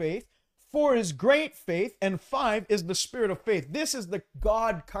strong faith. 4 is great faith. And 5 is the spirit of faith. This is the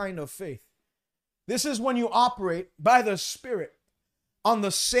God kind of faith. This is when you operate by the Spirit on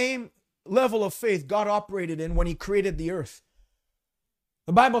the same level of faith God operated in when he created the earth.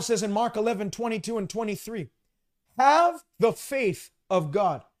 The Bible says in Mark 11:22 and 23, have the faith of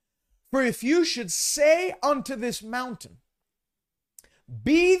God. For if you should say unto this mountain,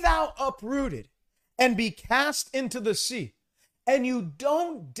 be thou uprooted and be cast into the sea, and you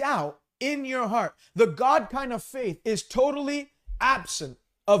don't doubt in your heart. The God kind of faith is totally absent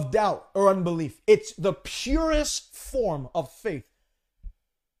of doubt or unbelief. It's the purest form of faith.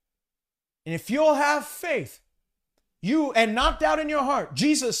 And if you'll have faith, and not doubt in your heart,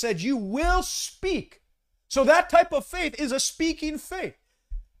 Jesus said you will speak. So that type of faith is a speaking faith.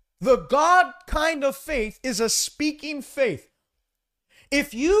 The God kind of faith is a speaking faith.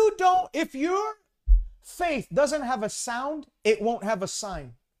 If your faith doesn't have a sound, it won't have a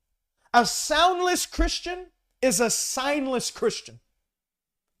sign. A soundless Christian is a signless Christian.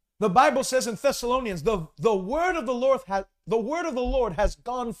 The Bible says in Thessalonians, the word of the Lord has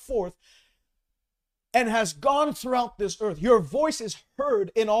gone forth and has gone throughout this earth. Your voice is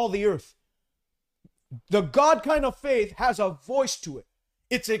heard in all the earth. The God kind of faith has a voice to it.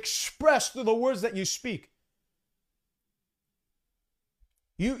 It's expressed through the words that you speak.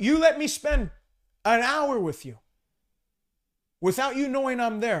 You let me spend an hour with you without you knowing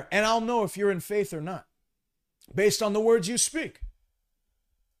I'm there, and I'll know if you're in faith or not based on the words you speak.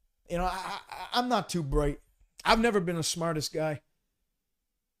 You know, I'm not too bright. I've never been the smartest guy.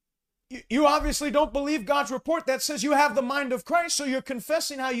 You obviously don't believe God's report that says you have the mind of Christ, so you're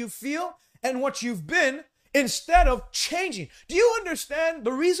confessing how you feel and what you've been instead of changing. Do you understand?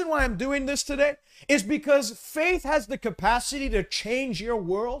 The reason why I'm doing this today is because faith has the capacity to change your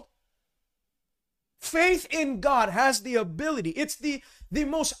world. Faith in God has the ability. It's the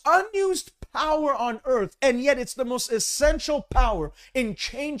most unused power on earth, and yet it's the most essential power in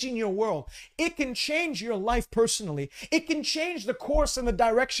changing your world. It can change your life personally. It can change the course and the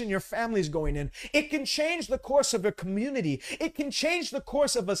direction your family's going in. It can change the course of a community. It can change the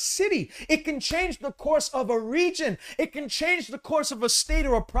course of a city. It can change the course of a region. It can change the course of a state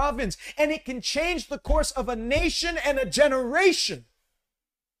or a province. And it can change the course of a nation and a generation.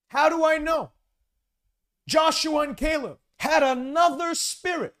 How do I know? Joshua and Caleb had another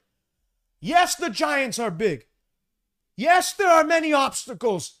spirit. Yes, the giants are big. Yes, there are many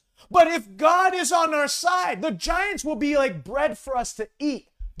obstacles. But if God is on our side, the giants will be like bread for us to eat.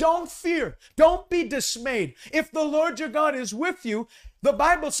 Don't fear. Don't be dismayed. If the Lord your God is with you, the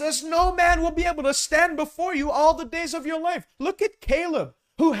Bible says no man will be able to stand before you all the days of your life. Look at Caleb,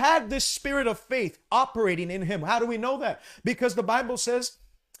 who had this spirit of faith operating in him. How do we know that? Because the Bible says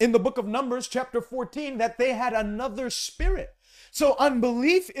in the book of Numbers, chapter 14, that they had another spirit. So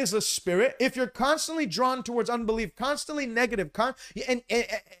unbelief is a spirit. If you're constantly drawn towards unbelief, constantly negative, and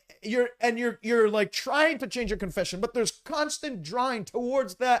you're like trying to change your confession, but there's constant drawing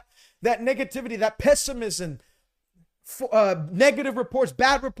towards that negativity, that pessimism, negative reports,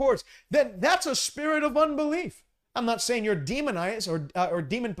 bad reports, then that's a spirit of unbelief. I'm not saying you're demonized or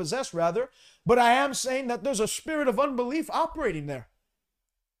demon possessed rather, but I am saying that there's a spirit of unbelief operating there.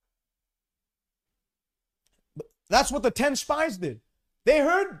 That's what the 10 spies did. They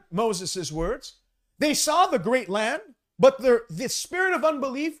heard Moses' words. They saw the great land, but the spirit of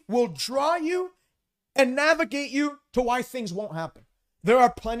unbelief will draw you and navigate you to why things won't happen. There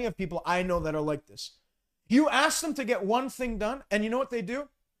are plenty of people I know that are like this. You ask them to get one thing done, and you know what they do?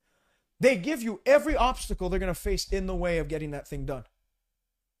 They give you every obstacle they're going to face in the way of getting that thing done.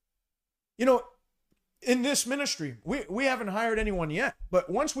 You know, in this ministry, we haven't hired anyone yet, but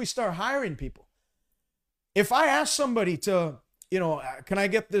once we start hiring people, if I ask somebody to, can I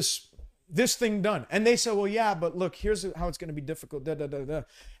get this thing done? And they say, well, yeah, but look, here's how it's going to be difficult. And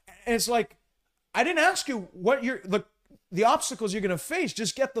it's like, I didn't ask you what the obstacles you're going to face.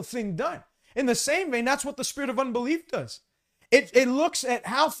 Just get the thing done. In the same vein, that's what the spirit of unbelief does. It looks at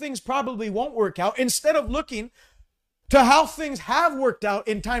how things probably won't work out instead of looking to how things have worked out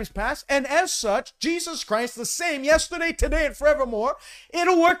in times past. And as such, Jesus Christ, the same yesterday, today, and forevermore,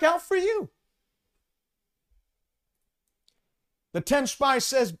 it'll work out for you. The 10 spies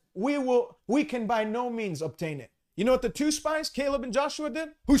says, we can by no means obtain it. You know what the 2 spies, Caleb and Joshua, did?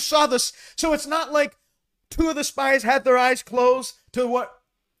 Who saw this? So it's not like 2 of the spies had their eyes closed to what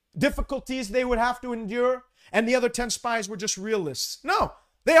difficulties they would have to endure, and the other 10 spies were just realists. No,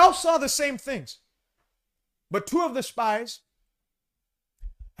 they all saw the same things. But 2 of the spies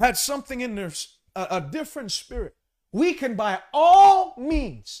had something in their, a different spirit. We can by all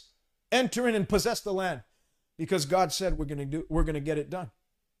means enter in and possess the land because God said we're going to get it done.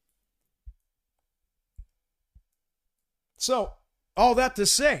 So, all that to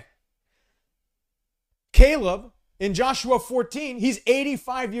say, Caleb in Joshua 14, he's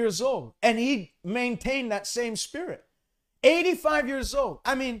 85 years old, and he maintained that same spirit. 85 years old.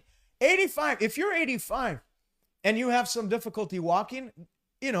 I mean, 85, if you're 85 and you have some difficulty walking,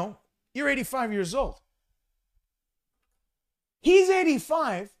 you know, you're 85 years old. He's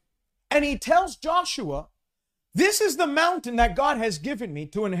 85, and he tells Joshua, this is the mountain that God has given me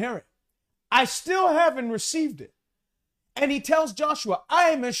to inherit. I still haven't received it. And he tells Joshua,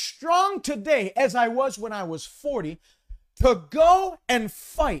 I am as strong today as I was when I was 40 to go and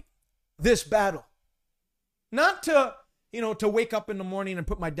fight this battle. Not to, to wake up in the morning and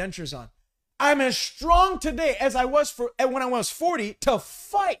put my dentures on. I'm as strong today as I was when I was 40 to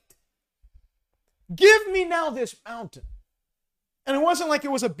fight. Give me now this mountain. And it wasn't like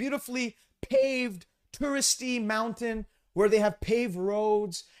it was a beautifully paved, touristy mountain where they have paved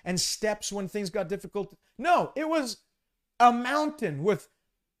roads and steps when things got difficult. No, it was a mountain with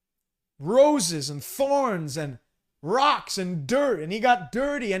roses and thorns and rocks and dirt, and he got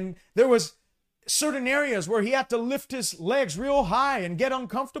dirty, and there was certain areas where he had to lift his legs real high and get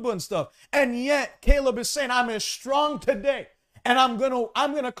uncomfortable and stuff. And yet Caleb is saying, I'm as strong today, and I'm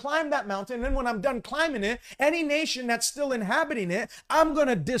gonna climb that mountain, and then when I'm done climbing it, any nation that's still inhabiting it, I'm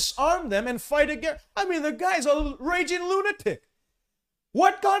gonna disarm them and fight again. I mean, the guy's a raging lunatic.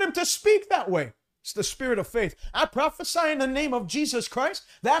 What got him to speak that way? It's the spirit of faith. I prophesy in the name of Jesus Christ.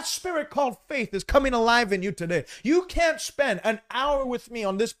 That spirit called faith is coming alive in you today. You can't spend an hour with me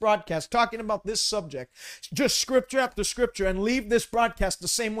on this broadcast talking about this subject, just scripture after scripture, and leave this broadcast the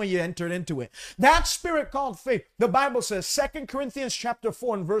same way you entered into it. That spirit called faith, the Bible says, 2 Corinthians chapter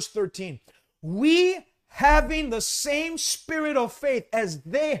 4 and verse 13, we having the same spirit of faith as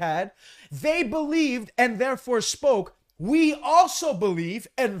they had, they believed and therefore spoke. We also believe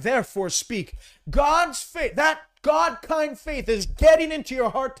and therefore speak. God's faith, that God-kind faith is getting into your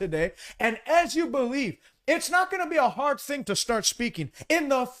heart today. And as you believe, it's not going to be a hard thing to start speaking. In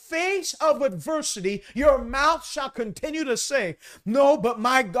the face of adversity, your mouth shall continue to say, no, but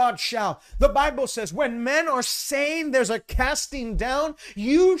my God shall. The Bible says, when men are saying there's a casting down,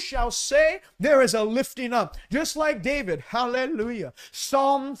 you shall say there is a lifting up. Just like David, hallelujah.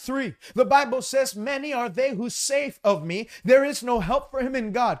 Psalm 3, the Bible says, many are they who say of me, there is no help for him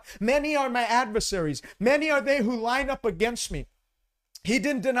in God. Many are my adversaries. Many are they who line up against me. He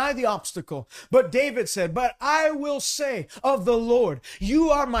didn't deny the obstacle, but David said, but I will say of the Lord, you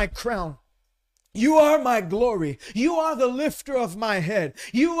are my crown. You are my glory. You are the lifter of my head.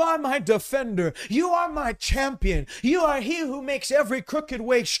 You are my defender. You are my champion. You are he who makes every crooked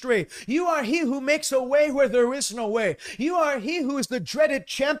way straight. You are he who makes a way where there is no way. You are he who is the dreaded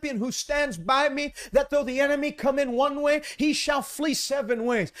champion who stands by me, that though the enemy come in one way, he shall flee 7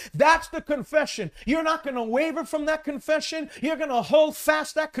 ways. That's the confession. You're not going to waver from that confession. You're going to hold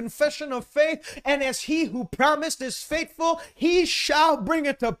fast that confession of faith. And as he who promised is faithful, he shall bring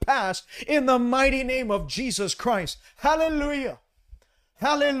it to pass in the mighty name of Jesus Christ. Hallelujah.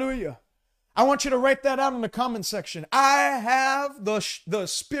 Hallelujah. I want you to write that out in the comment section. I have the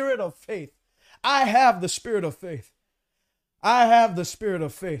spirit of faith. I have the spirit of faith. I have the spirit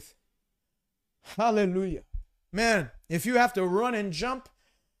of faith. Hallelujah. Man, if you have to run and jump,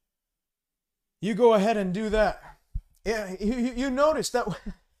 you go ahead and do that. Yeah, you notice that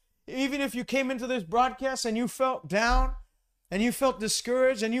even if you came into this broadcast and you felt down and you felt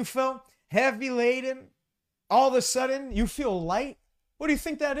discouraged and you felt heavy laden, all of a sudden you feel light. What do you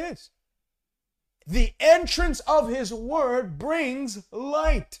think that is? The entrance of his word brings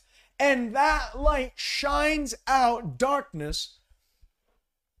light, and that light shines out darkness,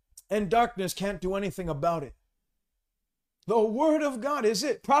 and darkness can't do anything about it. The word of God is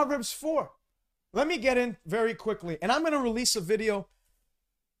it. Proverbs 4. Let me get in very quickly, and I'm going to release a video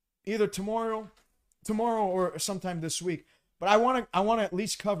either tomorrow or sometime this week. But I want to at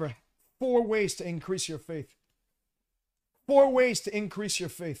least cover 4 ways to increase your faith. 4 ways to increase your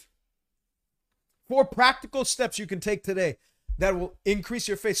faith. 4 practical steps you can take today that will increase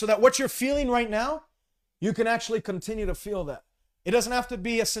your faith, so that what you're feeling right now, you can actually continue to feel that. It doesn't have to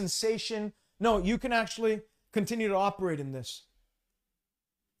be a sensation. No, you can actually continue to operate in this.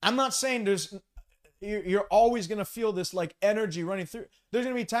 I'm not saying you're always going to feel this like energy running through. There's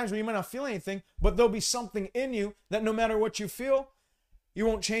going to be times where you might not feel anything, but there'll be something in you that no matter what you feel, you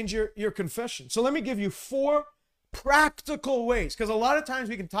won't change your confession. So let me give you 4 practical ways, because a lot of times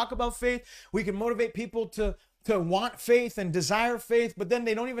we can talk about faith, we can motivate people to want faith and desire faith, but then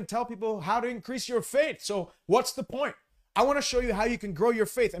they don't even tell people how to increase your faith. So what's the point? I want to show you how you can grow your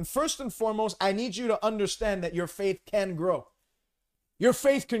faith. And first and foremost, I need you to understand that your faith can grow. Your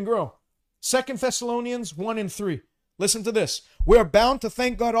faith can grow. 2 Thessalonians 1:3. Listen to this. We are bound to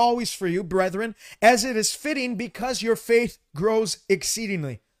thank God always for you, brethren, as it is fitting, because your faith grows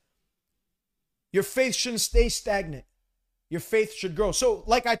exceedingly. Your faith shouldn't stay stagnant. Your faith should grow. So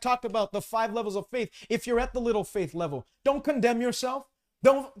like I talked about the 5 levels of faith, if you're at the little faith level, don't condemn yourself.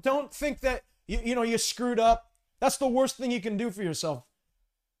 Don't think that you screwed up. That's the worst thing you can do for yourself,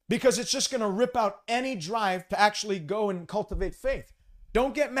 because it's just going to rip out any drive to actually go and cultivate faith.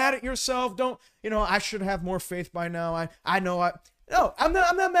 Don't get mad at yourself. Don't, I should have more faith by now. No, I'm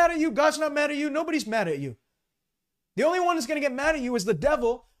not mad at you. God's not mad at you. Nobody's mad at you. The only one that's going to get mad at you is the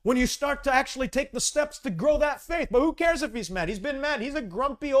devil when you start to actually take the steps to grow that faith. But who cares if he's mad? He's been mad. He's a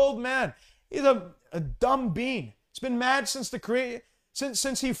grumpy old man. He's a dumb bean. He's been mad since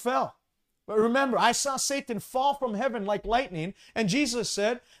since he fell. But remember, I saw Satan fall from heaven like lightning, and Jesus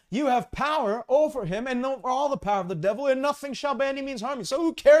said, you have power over him and over all the power of the devil, and nothing shall by any means harm you. So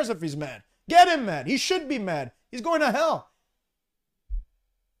who cares if he's mad? Get him mad. He should be mad. He's going to hell.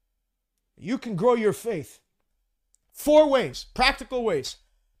 You can grow your faith. 4 ways, practical ways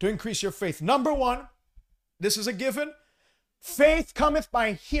to increase your faith. Number 1, this is a given. Faith cometh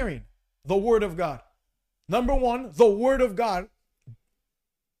by hearing the word of God. Number 1, the word of God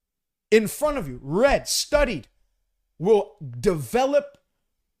in front of you, read, studied, will develop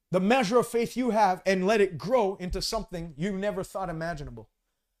the measure of faith you have and let it grow into something you never thought imaginable.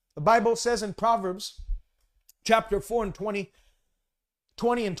 The Bible says in Proverbs chapter 4 and 20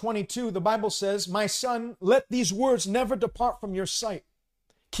 and 22, the Bible says, my son, let these words never depart from your sight.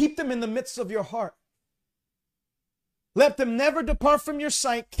 Keep them in the midst of your heart. Let them never depart from your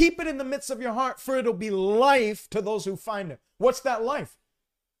sight. Keep it in the midst of your heart, for it'll be life to those who find it. What's that life?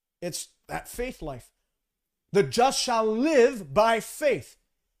 It's that faith life. The just shall live by faith.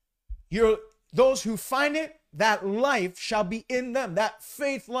 Those who find it, that life shall be in them, that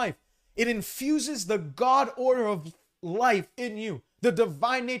faith life. It infuses the God order of life in you, the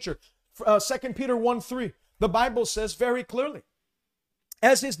divine nature. 2 Peter 1:3, the Bible says very clearly,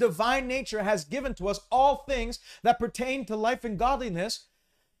 as his divine nature has given to us all things that pertain to life and godliness,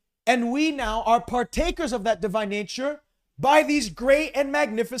 and we now are partakers of that divine nature by these great and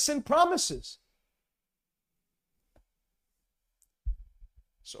magnificent promises.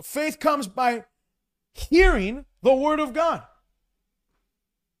 So faith comes by hearing the word of God.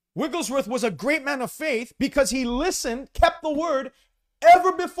 Wigglesworth was a great man of faith because he listened, kept the word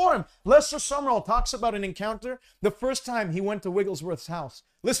ever before him. Lester Sumrall talks about an encounter the first time he went to Wigglesworth's house.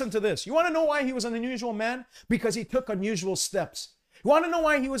 Listen to this. You want to know why he was an unusual man? Because he took unusual steps. You want to know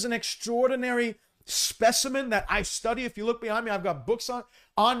why he was an extraordinary specimen that I study? If you look behind me, I've got books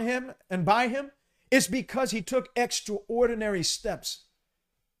on him and by him. It's because he took extraordinary steps.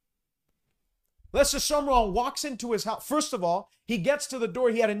 Lester Sumrall walks into his house. First of all, he gets to the door.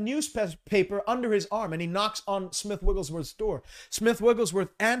 He had a newspaper under his arm, and he knocks on Smith Wigglesworth's door. Smith Wigglesworth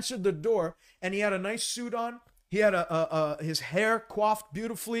answered the door, and he had a nice suit on. He had his hair coiffed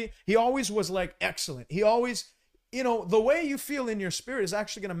beautifully. He always was like excellent. He always, the way you feel in your spirit is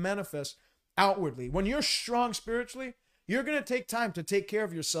actually going to manifest outwardly. When you're strong spiritually, you're going to take time to take care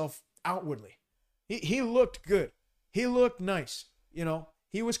of yourself outwardly. He looked good. He looked nice.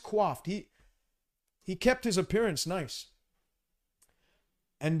 He was coiffed. He kept his appearance nice.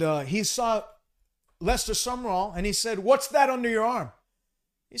 And he saw Lester Sumrall, and he said, "What's that under your arm?"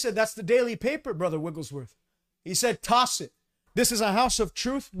 He said, "That's the daily paper, Brother Wigglesworth." He said, "Toss it. This is a house of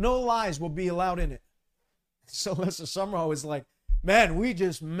truth. No lies will be allowed in it." So Lester Sumrall was like, "Man, we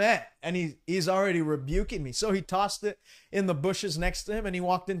just met, and he's already rebuking me." So he tossed it in the bushes next to him, and he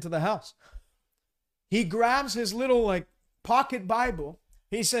walked into the house. He grabs his little pocket Bible.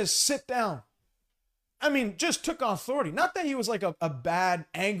 He says, "Sit down." I mean, just took authority. Not that he was like a bad,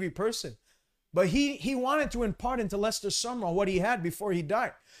 angry person, but he wanted to impart into Lester Sumrall what he had before he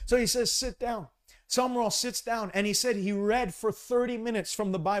died. So he says, "Sit down." Sumrall sits down, and he said he read for 30 minutes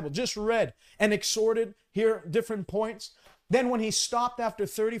from the Bible, just read and exhorted here different points. Then when he stopped after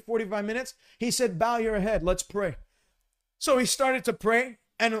 30, 45 minutes, he said, "Bow your head, let's pray." So he started to pray,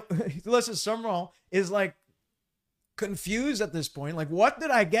 and Lester Sumrall is like confused at this point. Like, what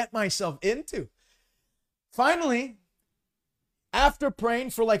did I get myself into? Finally, After praying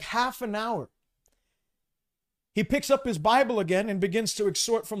for like half an hour, he picks up his Bible again and begins to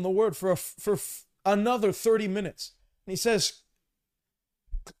exhort from the word for another 30 minutes. And he says,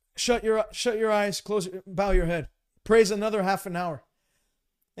 shut your eyes, bow your head. Prays another half an hour.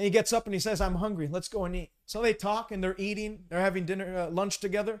 And he gets up and he says, I'm hungry. Let's go and eat. So they talk and they're eating. They're having dinner, lunch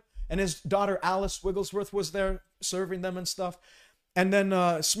together. And his daughter, Alice Wigglesworth, was there serving them and stuff. And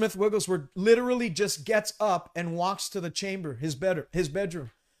then Smith Wigglesworth literally just gets up and walks to the chamber, his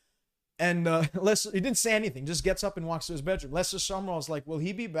bedroom. And he didn't say anything, just gets up and walks to his bedroom. Lester Sumrall's like, will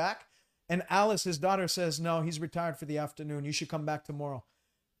he be back? And Alice, his daughter, says, no, he's retired for the afternoon. You should come back tomorrow.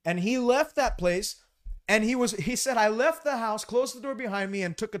 And he left that place. And he said, I left the house, closed the door behind me,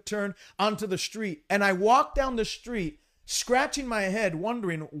 and took a turn onto the street. And I walked down the street, scratching my head,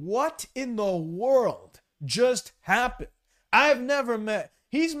 wondering what in the world just happened.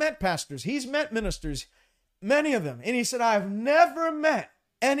 He's met pastors, he's met ministers, many of them. And he said, I've never met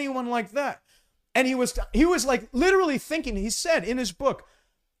anyone like that. And he was like literally thinking, he said in his book,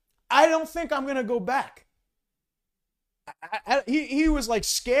 I don't think I'm going to go back. He was like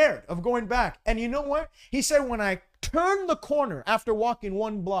scared of going back. And you know what? He said, when I turned the corner after walking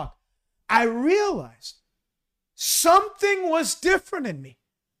 1 block, I realized something was different in me.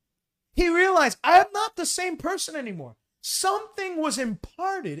 He realized I'm not the same person anymore. Something was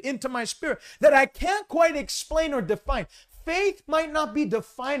imparted into my spirit that I can't quite explain or define. Faith might not be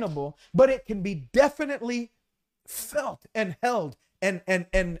definable, but it can be definitely felt and held. And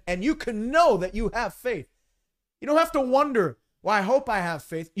you can know that you have faith. You don't have to wonder, well, I hope I have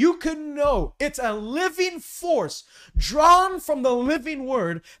faith. You can know it's a living force drawn from the living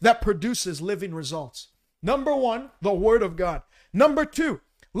word that produces living results. Number 1, the word of God. Number 2,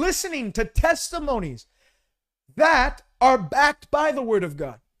 listening to testimonies that are backed by the word of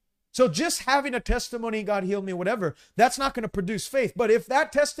God. So just having a testimony, God healed me, whatever, that's not going to produce faith. But if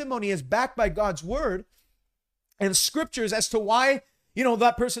that testimony is backed by God's word and scriptures as to why,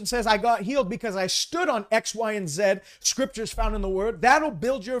 that person says, I got healed because I stood on X, Y, and Z, scriptures found in the word, that'll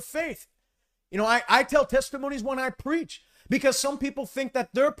build your faith. I tell testimonies when I preach. Because some people think that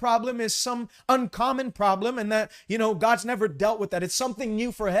their problem is some uncommon problem and that, God's never dealt with that. It's something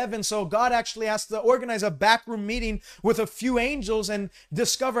new for heaven. So God actually has to organize a backroom meeting with a few angels and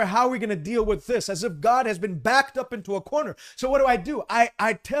discover how we're going to deal with this, as if God has been backed up into a corner. So what do?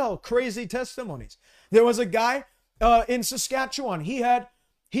 I tell crazy testimonies. There was a guy in Saskatchewan. He had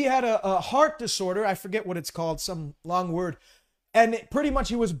a heart disorder. I forget what it's called, some long word. And pretty much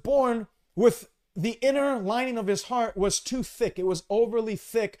he was born with the inner lining of his heart was too thick. It was overly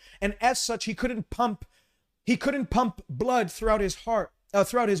thick. And as such, he couldn't pump blood throughout his heart,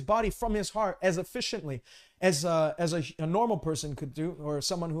 throughout his body from his heart as efficiently as a normal person could do, or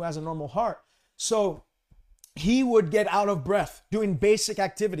someone who has a normal heart. So he would get out of breath doing basic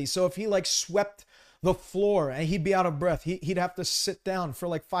activities. So if he swept the floor and he'd be out of breath, he'd have to sit down for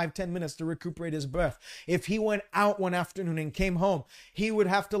 5-10 minutes to recuperate his breath. If he went out one afternoon and came home, he would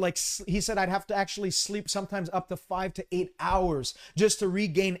have to he said, I'd have to actually sleep sometimes up to 5 to 8 hours just to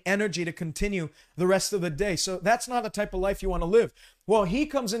regain energy to continue the rest of the day. So that's not the type of life you want to live. Well, he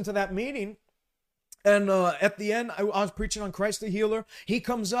comes into that meeting and at the end, I was preaching on Christ the healer. He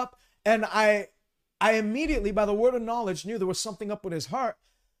comes up and I immediately, by the word of knowledge, knew there was something up with his heart.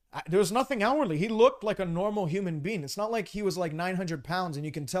 There was nothing outwardly. He looked like a normal human being. It's not like he was 900 pounds and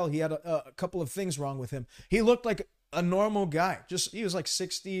you can tell he had a couple of things wrong with him. He looked like a normal guy. He was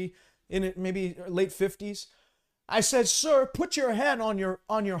 60, in it, maybe late 50s. I said, sir, put your hand on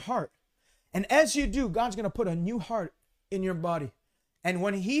your heart. And as you do, God's going to put a new heart in your body. And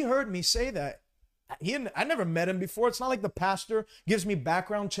when he heard me say that, I never met him before. It's not like the pastor gives me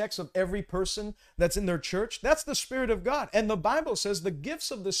background checks of every person that's in their church. That's the Spirit of God. And the Bible says the gifts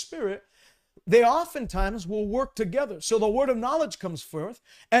of the Spirit, they oftentimes will work together. So the word of knowledge comes forth,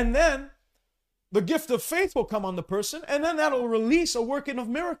 and then the gift of faith will come on the person, and then that'll release a working of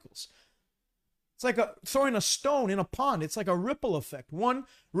miracles. It's like throwing a stone in a pond. It's like a ripple effect. One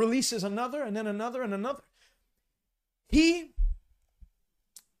releases another, and then another, and another. He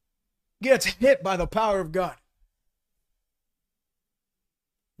gets hit by the power of God.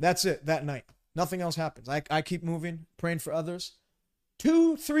 That's it, that night. Nothing else happens. I keep moving, praying for others.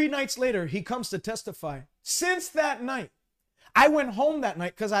 2-3 nights later, he comes to testify. Since that night, I went home that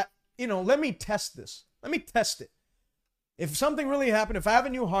night because let me test this. Let me test it. If something really happened, if I have a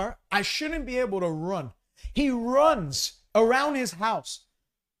new heart, I shouldn't be able to run. He runs around his house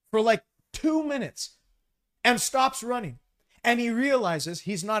for 2 minutes and stops running. And he realizes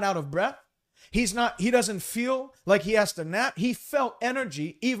he's not out of breath. He doesn't feel like he has to nap. He felt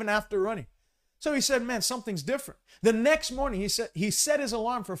energy even after running. So he said, man, something's different. The next morning, he set his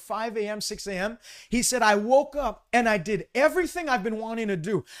alarm for 5 a.m., 6 a.m. He said, I woke up and I did everything I've been wanting to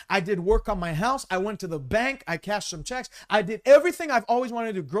do. I did work on my house. I went to the bank. I cashed some checks. I did everything I've always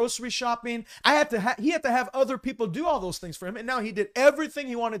wanted to do, grocery shopping. He had to have other people do all those things for him. And now he did everything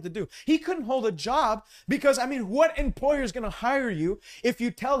he wanted to do. He couldn't hold a job because, I mean, what employer is going to hire you if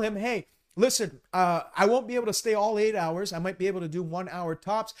you tell him, hey, listen, I won't be able to stay all 8 hours. I might be able to do 1 hour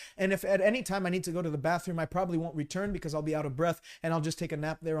tops. And if at any time I need to go to the bathroom, I probably won't return because I'll be out of breath and I'll just take a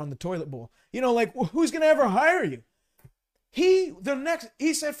nap there on the toilet bowl. You know, like, who's going to ever hire you? He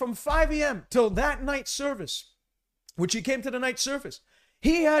said from 5 a.m. till that night service, which he came to the night service,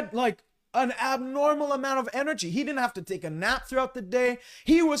 he had like an abnormal amount of energy. He didn't have to take a nap throughout the day.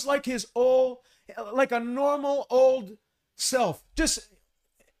 He was like like a normal old self. Just,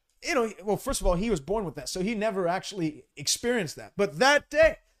 you know, well, first of all, he was born with that, so he never actually experienced that. But that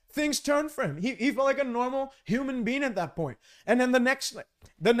day, things turned for him. He felt like a normal human being at that point. And then the next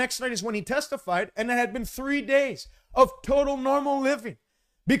night is when he testified, and it had been 3 days of total normal living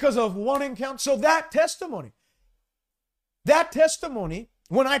because of one encounter. So that testimony,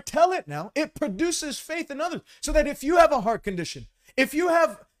 when I tell it now, it produces faith in others. So that if you have a heart condition, if you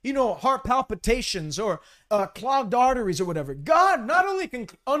have, you know, heart palpitations or clogged arteries or whatever, God not only can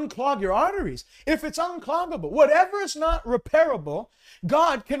unclog your arteries, if it's uncloggable, whatever is not repairable,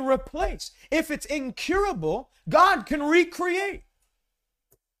 God can replace. If it's incurable, God can recreate.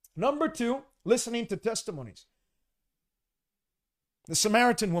 Number 2, listening to testimonies. The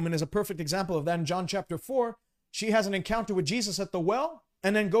Samaritan woman is a perfect example of that. In John chapter 4, she has an encounter with Jesus at the well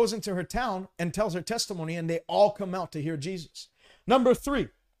and then goes into her town and tells her testimony, and they all come out to hear Jesus. Number 3,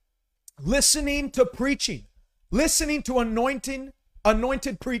 listening to preaching, listening to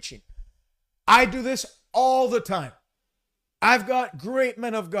anointed preaching. I do this all the time. I've got great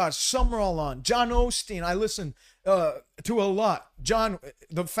men of God. Some are all on. John Osteen, I listen to a lot. John,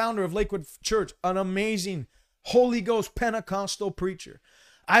 the founder of Lakewood Church, an amazing Holy Ghost Pentecostal preacher.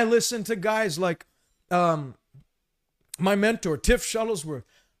 I listen to guys like my mentor, Tiff Shuttlesworth.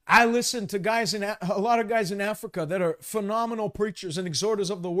 I listen to a lot of guys in Africa that are phenomenal preachers and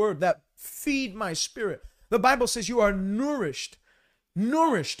exhorters of the word that feed my spirit. The Bible says you are nourished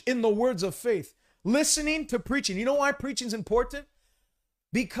in the words of faith. Listening to preaching. You know why preaching is important?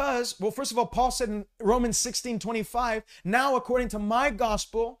 Because, well, first of all, Paul said in Romans 16:25, now according to my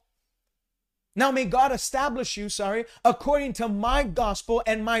gospel, now may God establish you, according to my gospel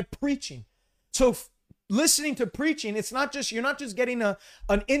and my preaching. So listening to preaching, it's not just, you're not just getting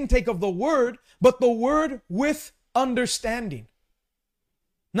an intake of the word, but the word with understanding.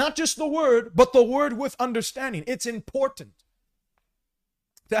 Not just the word, but the word with understanding. It's important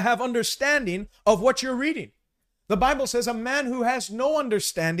to have understanding of what you're reading. The Bible says a man who has no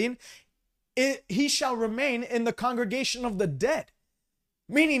understanding, he shall remain in the congregation of the dead.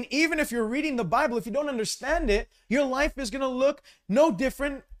 Meaning, even if you're reading the Bible, if you don't understand it, your life is going to look no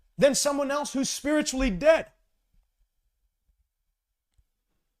different than someone else who's spiritually dead.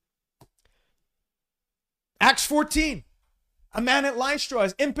 Acts 14, a man at Lystra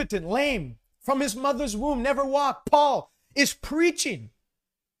is impotent, lame, from his mother's womb, never walked. Paul is preaching.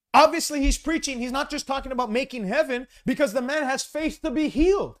 Obviously, he's preaching. He's not just talking about making heaven, because the man has faith to be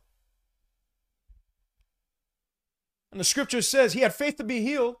healed. And the scripture says he had faith to be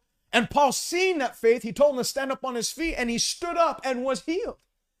healed. And Paul, seeing that faith, he told him to stand up on his feet, and he stood up and was healed.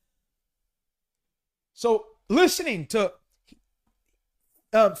 So listening to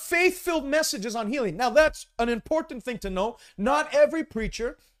faith-filled messages on healing. Now, that's an important thing to know. Not every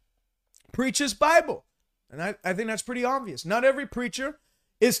preacher preaches Bible. And I think that's pretty obvious. Not every preacher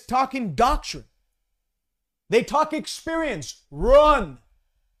is talking doctrine. They talk experience. Run.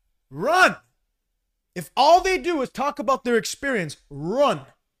 If all they do is talk about their experience, run.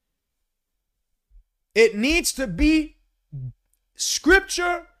 It needs to be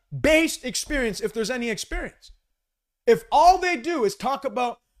scripture-based experience if there's any experience. If all they do is talk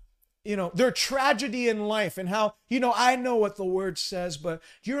about, their tragedy in life and how, I know what the word says, but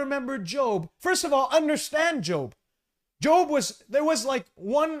do you remember Job? First of all, understand Job. There was the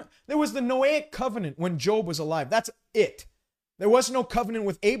Noahic covenant when Job was alive. That's it. There was no covenant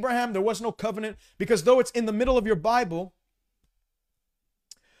with Abraham. There was no covenant because though it's in the middle of your Bible,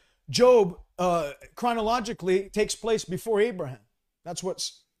 Job chronologically takes place before Abraham. That's what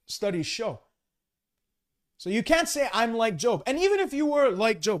studies show. So you can't say I'm like Job. And even if you were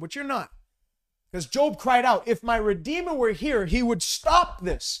like Job, which you're not, because Job cried out, if my Redeemer were here, he would stop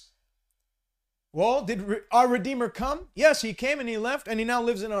this. Well, did our Redeemer come? Yes, he came and he left and he now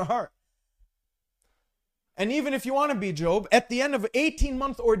lives in our heart. And even if you want to be Job, at the end of an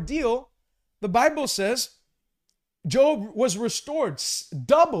 18-month ordeal, the Bible says Job was restored,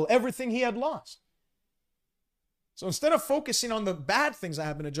 double everything he had lost. So instead of focusing on the bad things that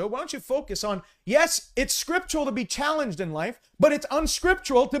happened to Job, why don't you focus on, yes, it's scriptural to be challenged in life, but it's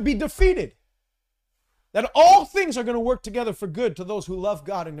unscriptural to be defeated. That all things are going to work together for good to those who love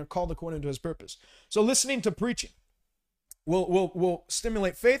God and are called according to his purpose. So listening to preaching will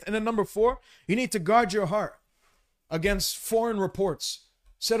stimulate faith. And then number 4, you need to guard your heart against foreign reports.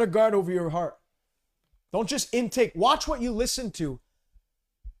 Set a guard over your heart. Don't just intake. Watch what you listen to.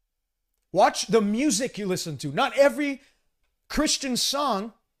 Watch the music you listen to. Not every Christian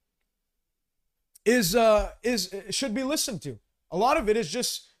song should be listened to. A lot of it is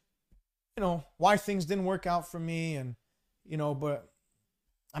just, why things didn't work out for me, and but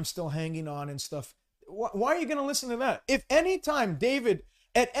I'm still hanging on and stuff. Why are you going to listen to that? If any time David,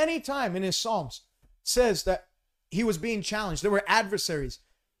 at any time in his Psalms, says that he was being challenged, there were adversaries.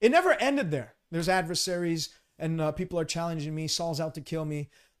 It never ended there. There's adversaries and people are challenging me. Saul's out to kill me.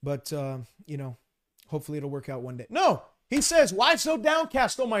 But, hopefully it'll work out one day. No, he says, why so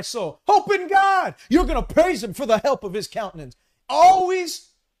downcast, O my soul? Hope in God. You're going to praise him for the help of his countenance.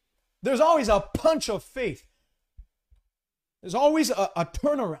 There's always a punch of faith. There's always a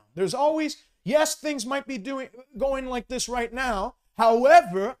turnaround. There's always, yes, things might be going like this right now.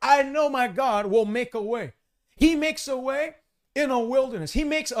 However, I know my God will make a way. He makes a way in a wilderness. He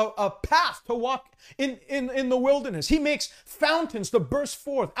makes a path to walk in the wilderness. He makes fountains to burst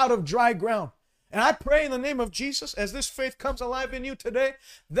forth out of dry ground. And I pray in the name of Jesus, as this faith comes alive in you today,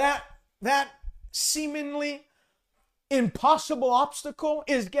 that seemingly impossible obstacle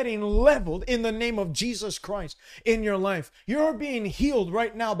is getting leveled in the name of Jesus Christ in your life. You're being healed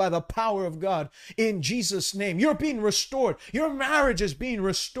right now by the power of God in Jesus' name. You're being restored. Your marriage is being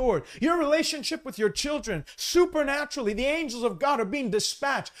restored. Your relationship with your children, supernaturally, the angels of God are being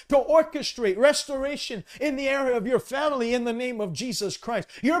dispatched to orchestrate restoration in the area of your family in the name of Jesus Christ.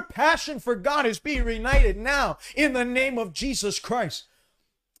 Your passion for God is being reignited now in the name of Jesus Christ.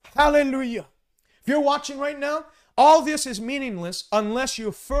 Hallelujah. If you're watching right now, all this is meaningless unless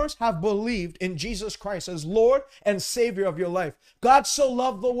you first have believed in Jesus Christ as Lord and Savior of your life. God so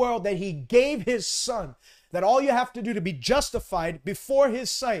loved the world that he gave his Son, that all you have to do to be justified before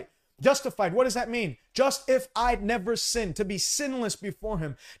his sight. Justified, what does that mean? Just if I'd never sinned, to be sinless before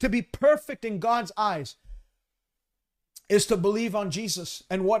him, to be perfect in God's eyes, is to believe on Jesus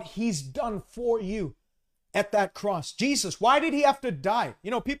and what he's done for you at that cross. Jesus, why did he have to die?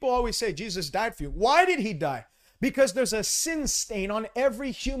 People always say Jesus died for you. Why did he die? Because there's a sin stain on every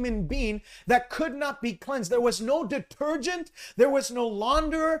human being that could not be cleansed. There was no detergent. There was no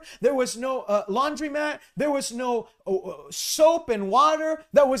launderer. There was no laundromat. There was no soap and water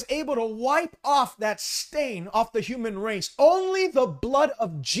that was able to wipe off that stain off the human race. Only the blood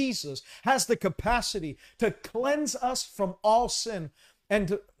of Jesus has the capacity to cleanse us from all sin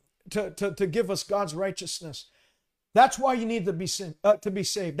and to give us God's righteousness. That's why you need to be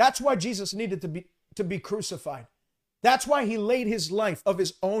saved. That's why Jesus needed to be crucified. That's why he laid his life of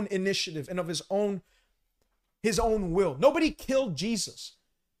his own initiative and of his own will. Nobody killed Jesus.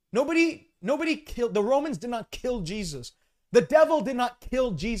 Nobody killed. The Romans did not kill Jesus. The devil did not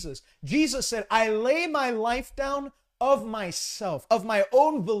kill Jesus. Jesus said, I lay my life down of myself, of my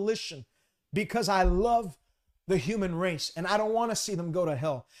own volition, because I love the human race and I don't want to see them go to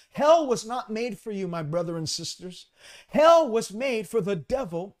hell. Hell was not made for you, my brother and sisters. Hell was made for the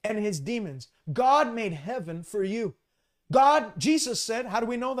devil and his demons. God made heaven for you. Jesus said, how do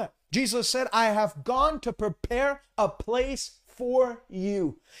we know that? Jesus said, I have gone to prepare a place for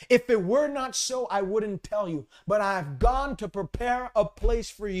you. If it were not so, I wouldn't tell you. But I have gone to prepare a place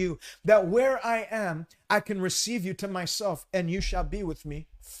for you, that where I am, I can receive you to myself, and you shall be with me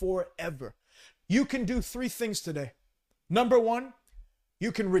forever. You can do 3 things today. Number 1,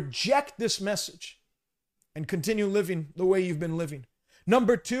 you can reject this message and continue living the way you've been living.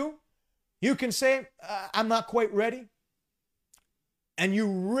 Number 2, you can say, I'm not quite ready. And you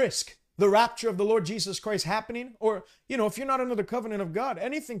risk the rapture of the Lord Jesus Christ happening. Or, if you're not under the covenant of God,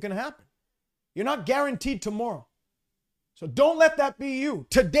 anything can happen. You're not guaranteed tomorrow. So don't let that be you.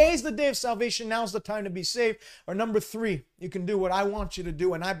 Today's the day of salvation. Now's the time to be saved. Or number 3, you can do what I want you to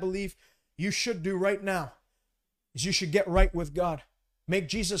do, and I believe you should do right now, is you should get right with God. Make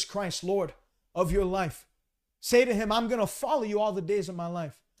Jesus Christ Lord of your life. Say to him, I'm going to follow you all the days of my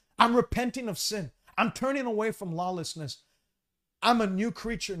life. I'm repenting of sin. I'm turning away from lawlessness. I'm a new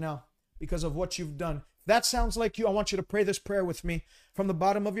creature now because of what you've done. If that sounds like you, I want you to pray this prayer with me from the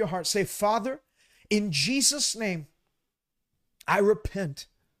bottom of your heart. Say, Father, in Jesus' name, I repent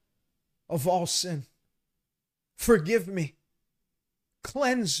of all sin. Forgive me.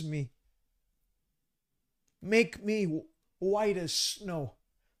 Cleanse me. make me white as snow.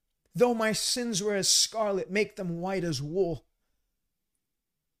 Though my sins were as scarlet, make them white as wool.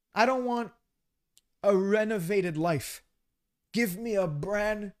 I don't want a renovated life. Give me a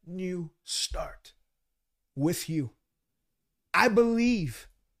brand new start with you. I believe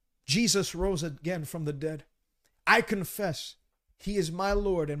Jesus rose again from the dead. I confess he is my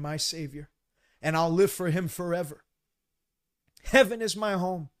Lord and my Savior, and I'll live for him forever. Heaven is my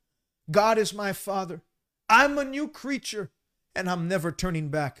home. God is my Father. I'm a new creature, and I'm never turning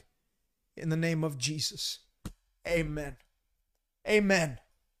back. In the name of Jesus. Amen. Amen.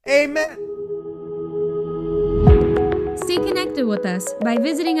 Amen. Stay connected with us by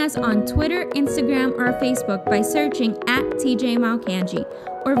visiting us on Twitter, Instagram, or Facebook by searching @TJ Malkanji,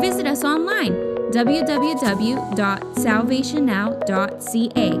 or visit us online,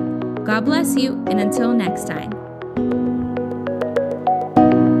 www.salvationnow.ca. God bless you, and until next time.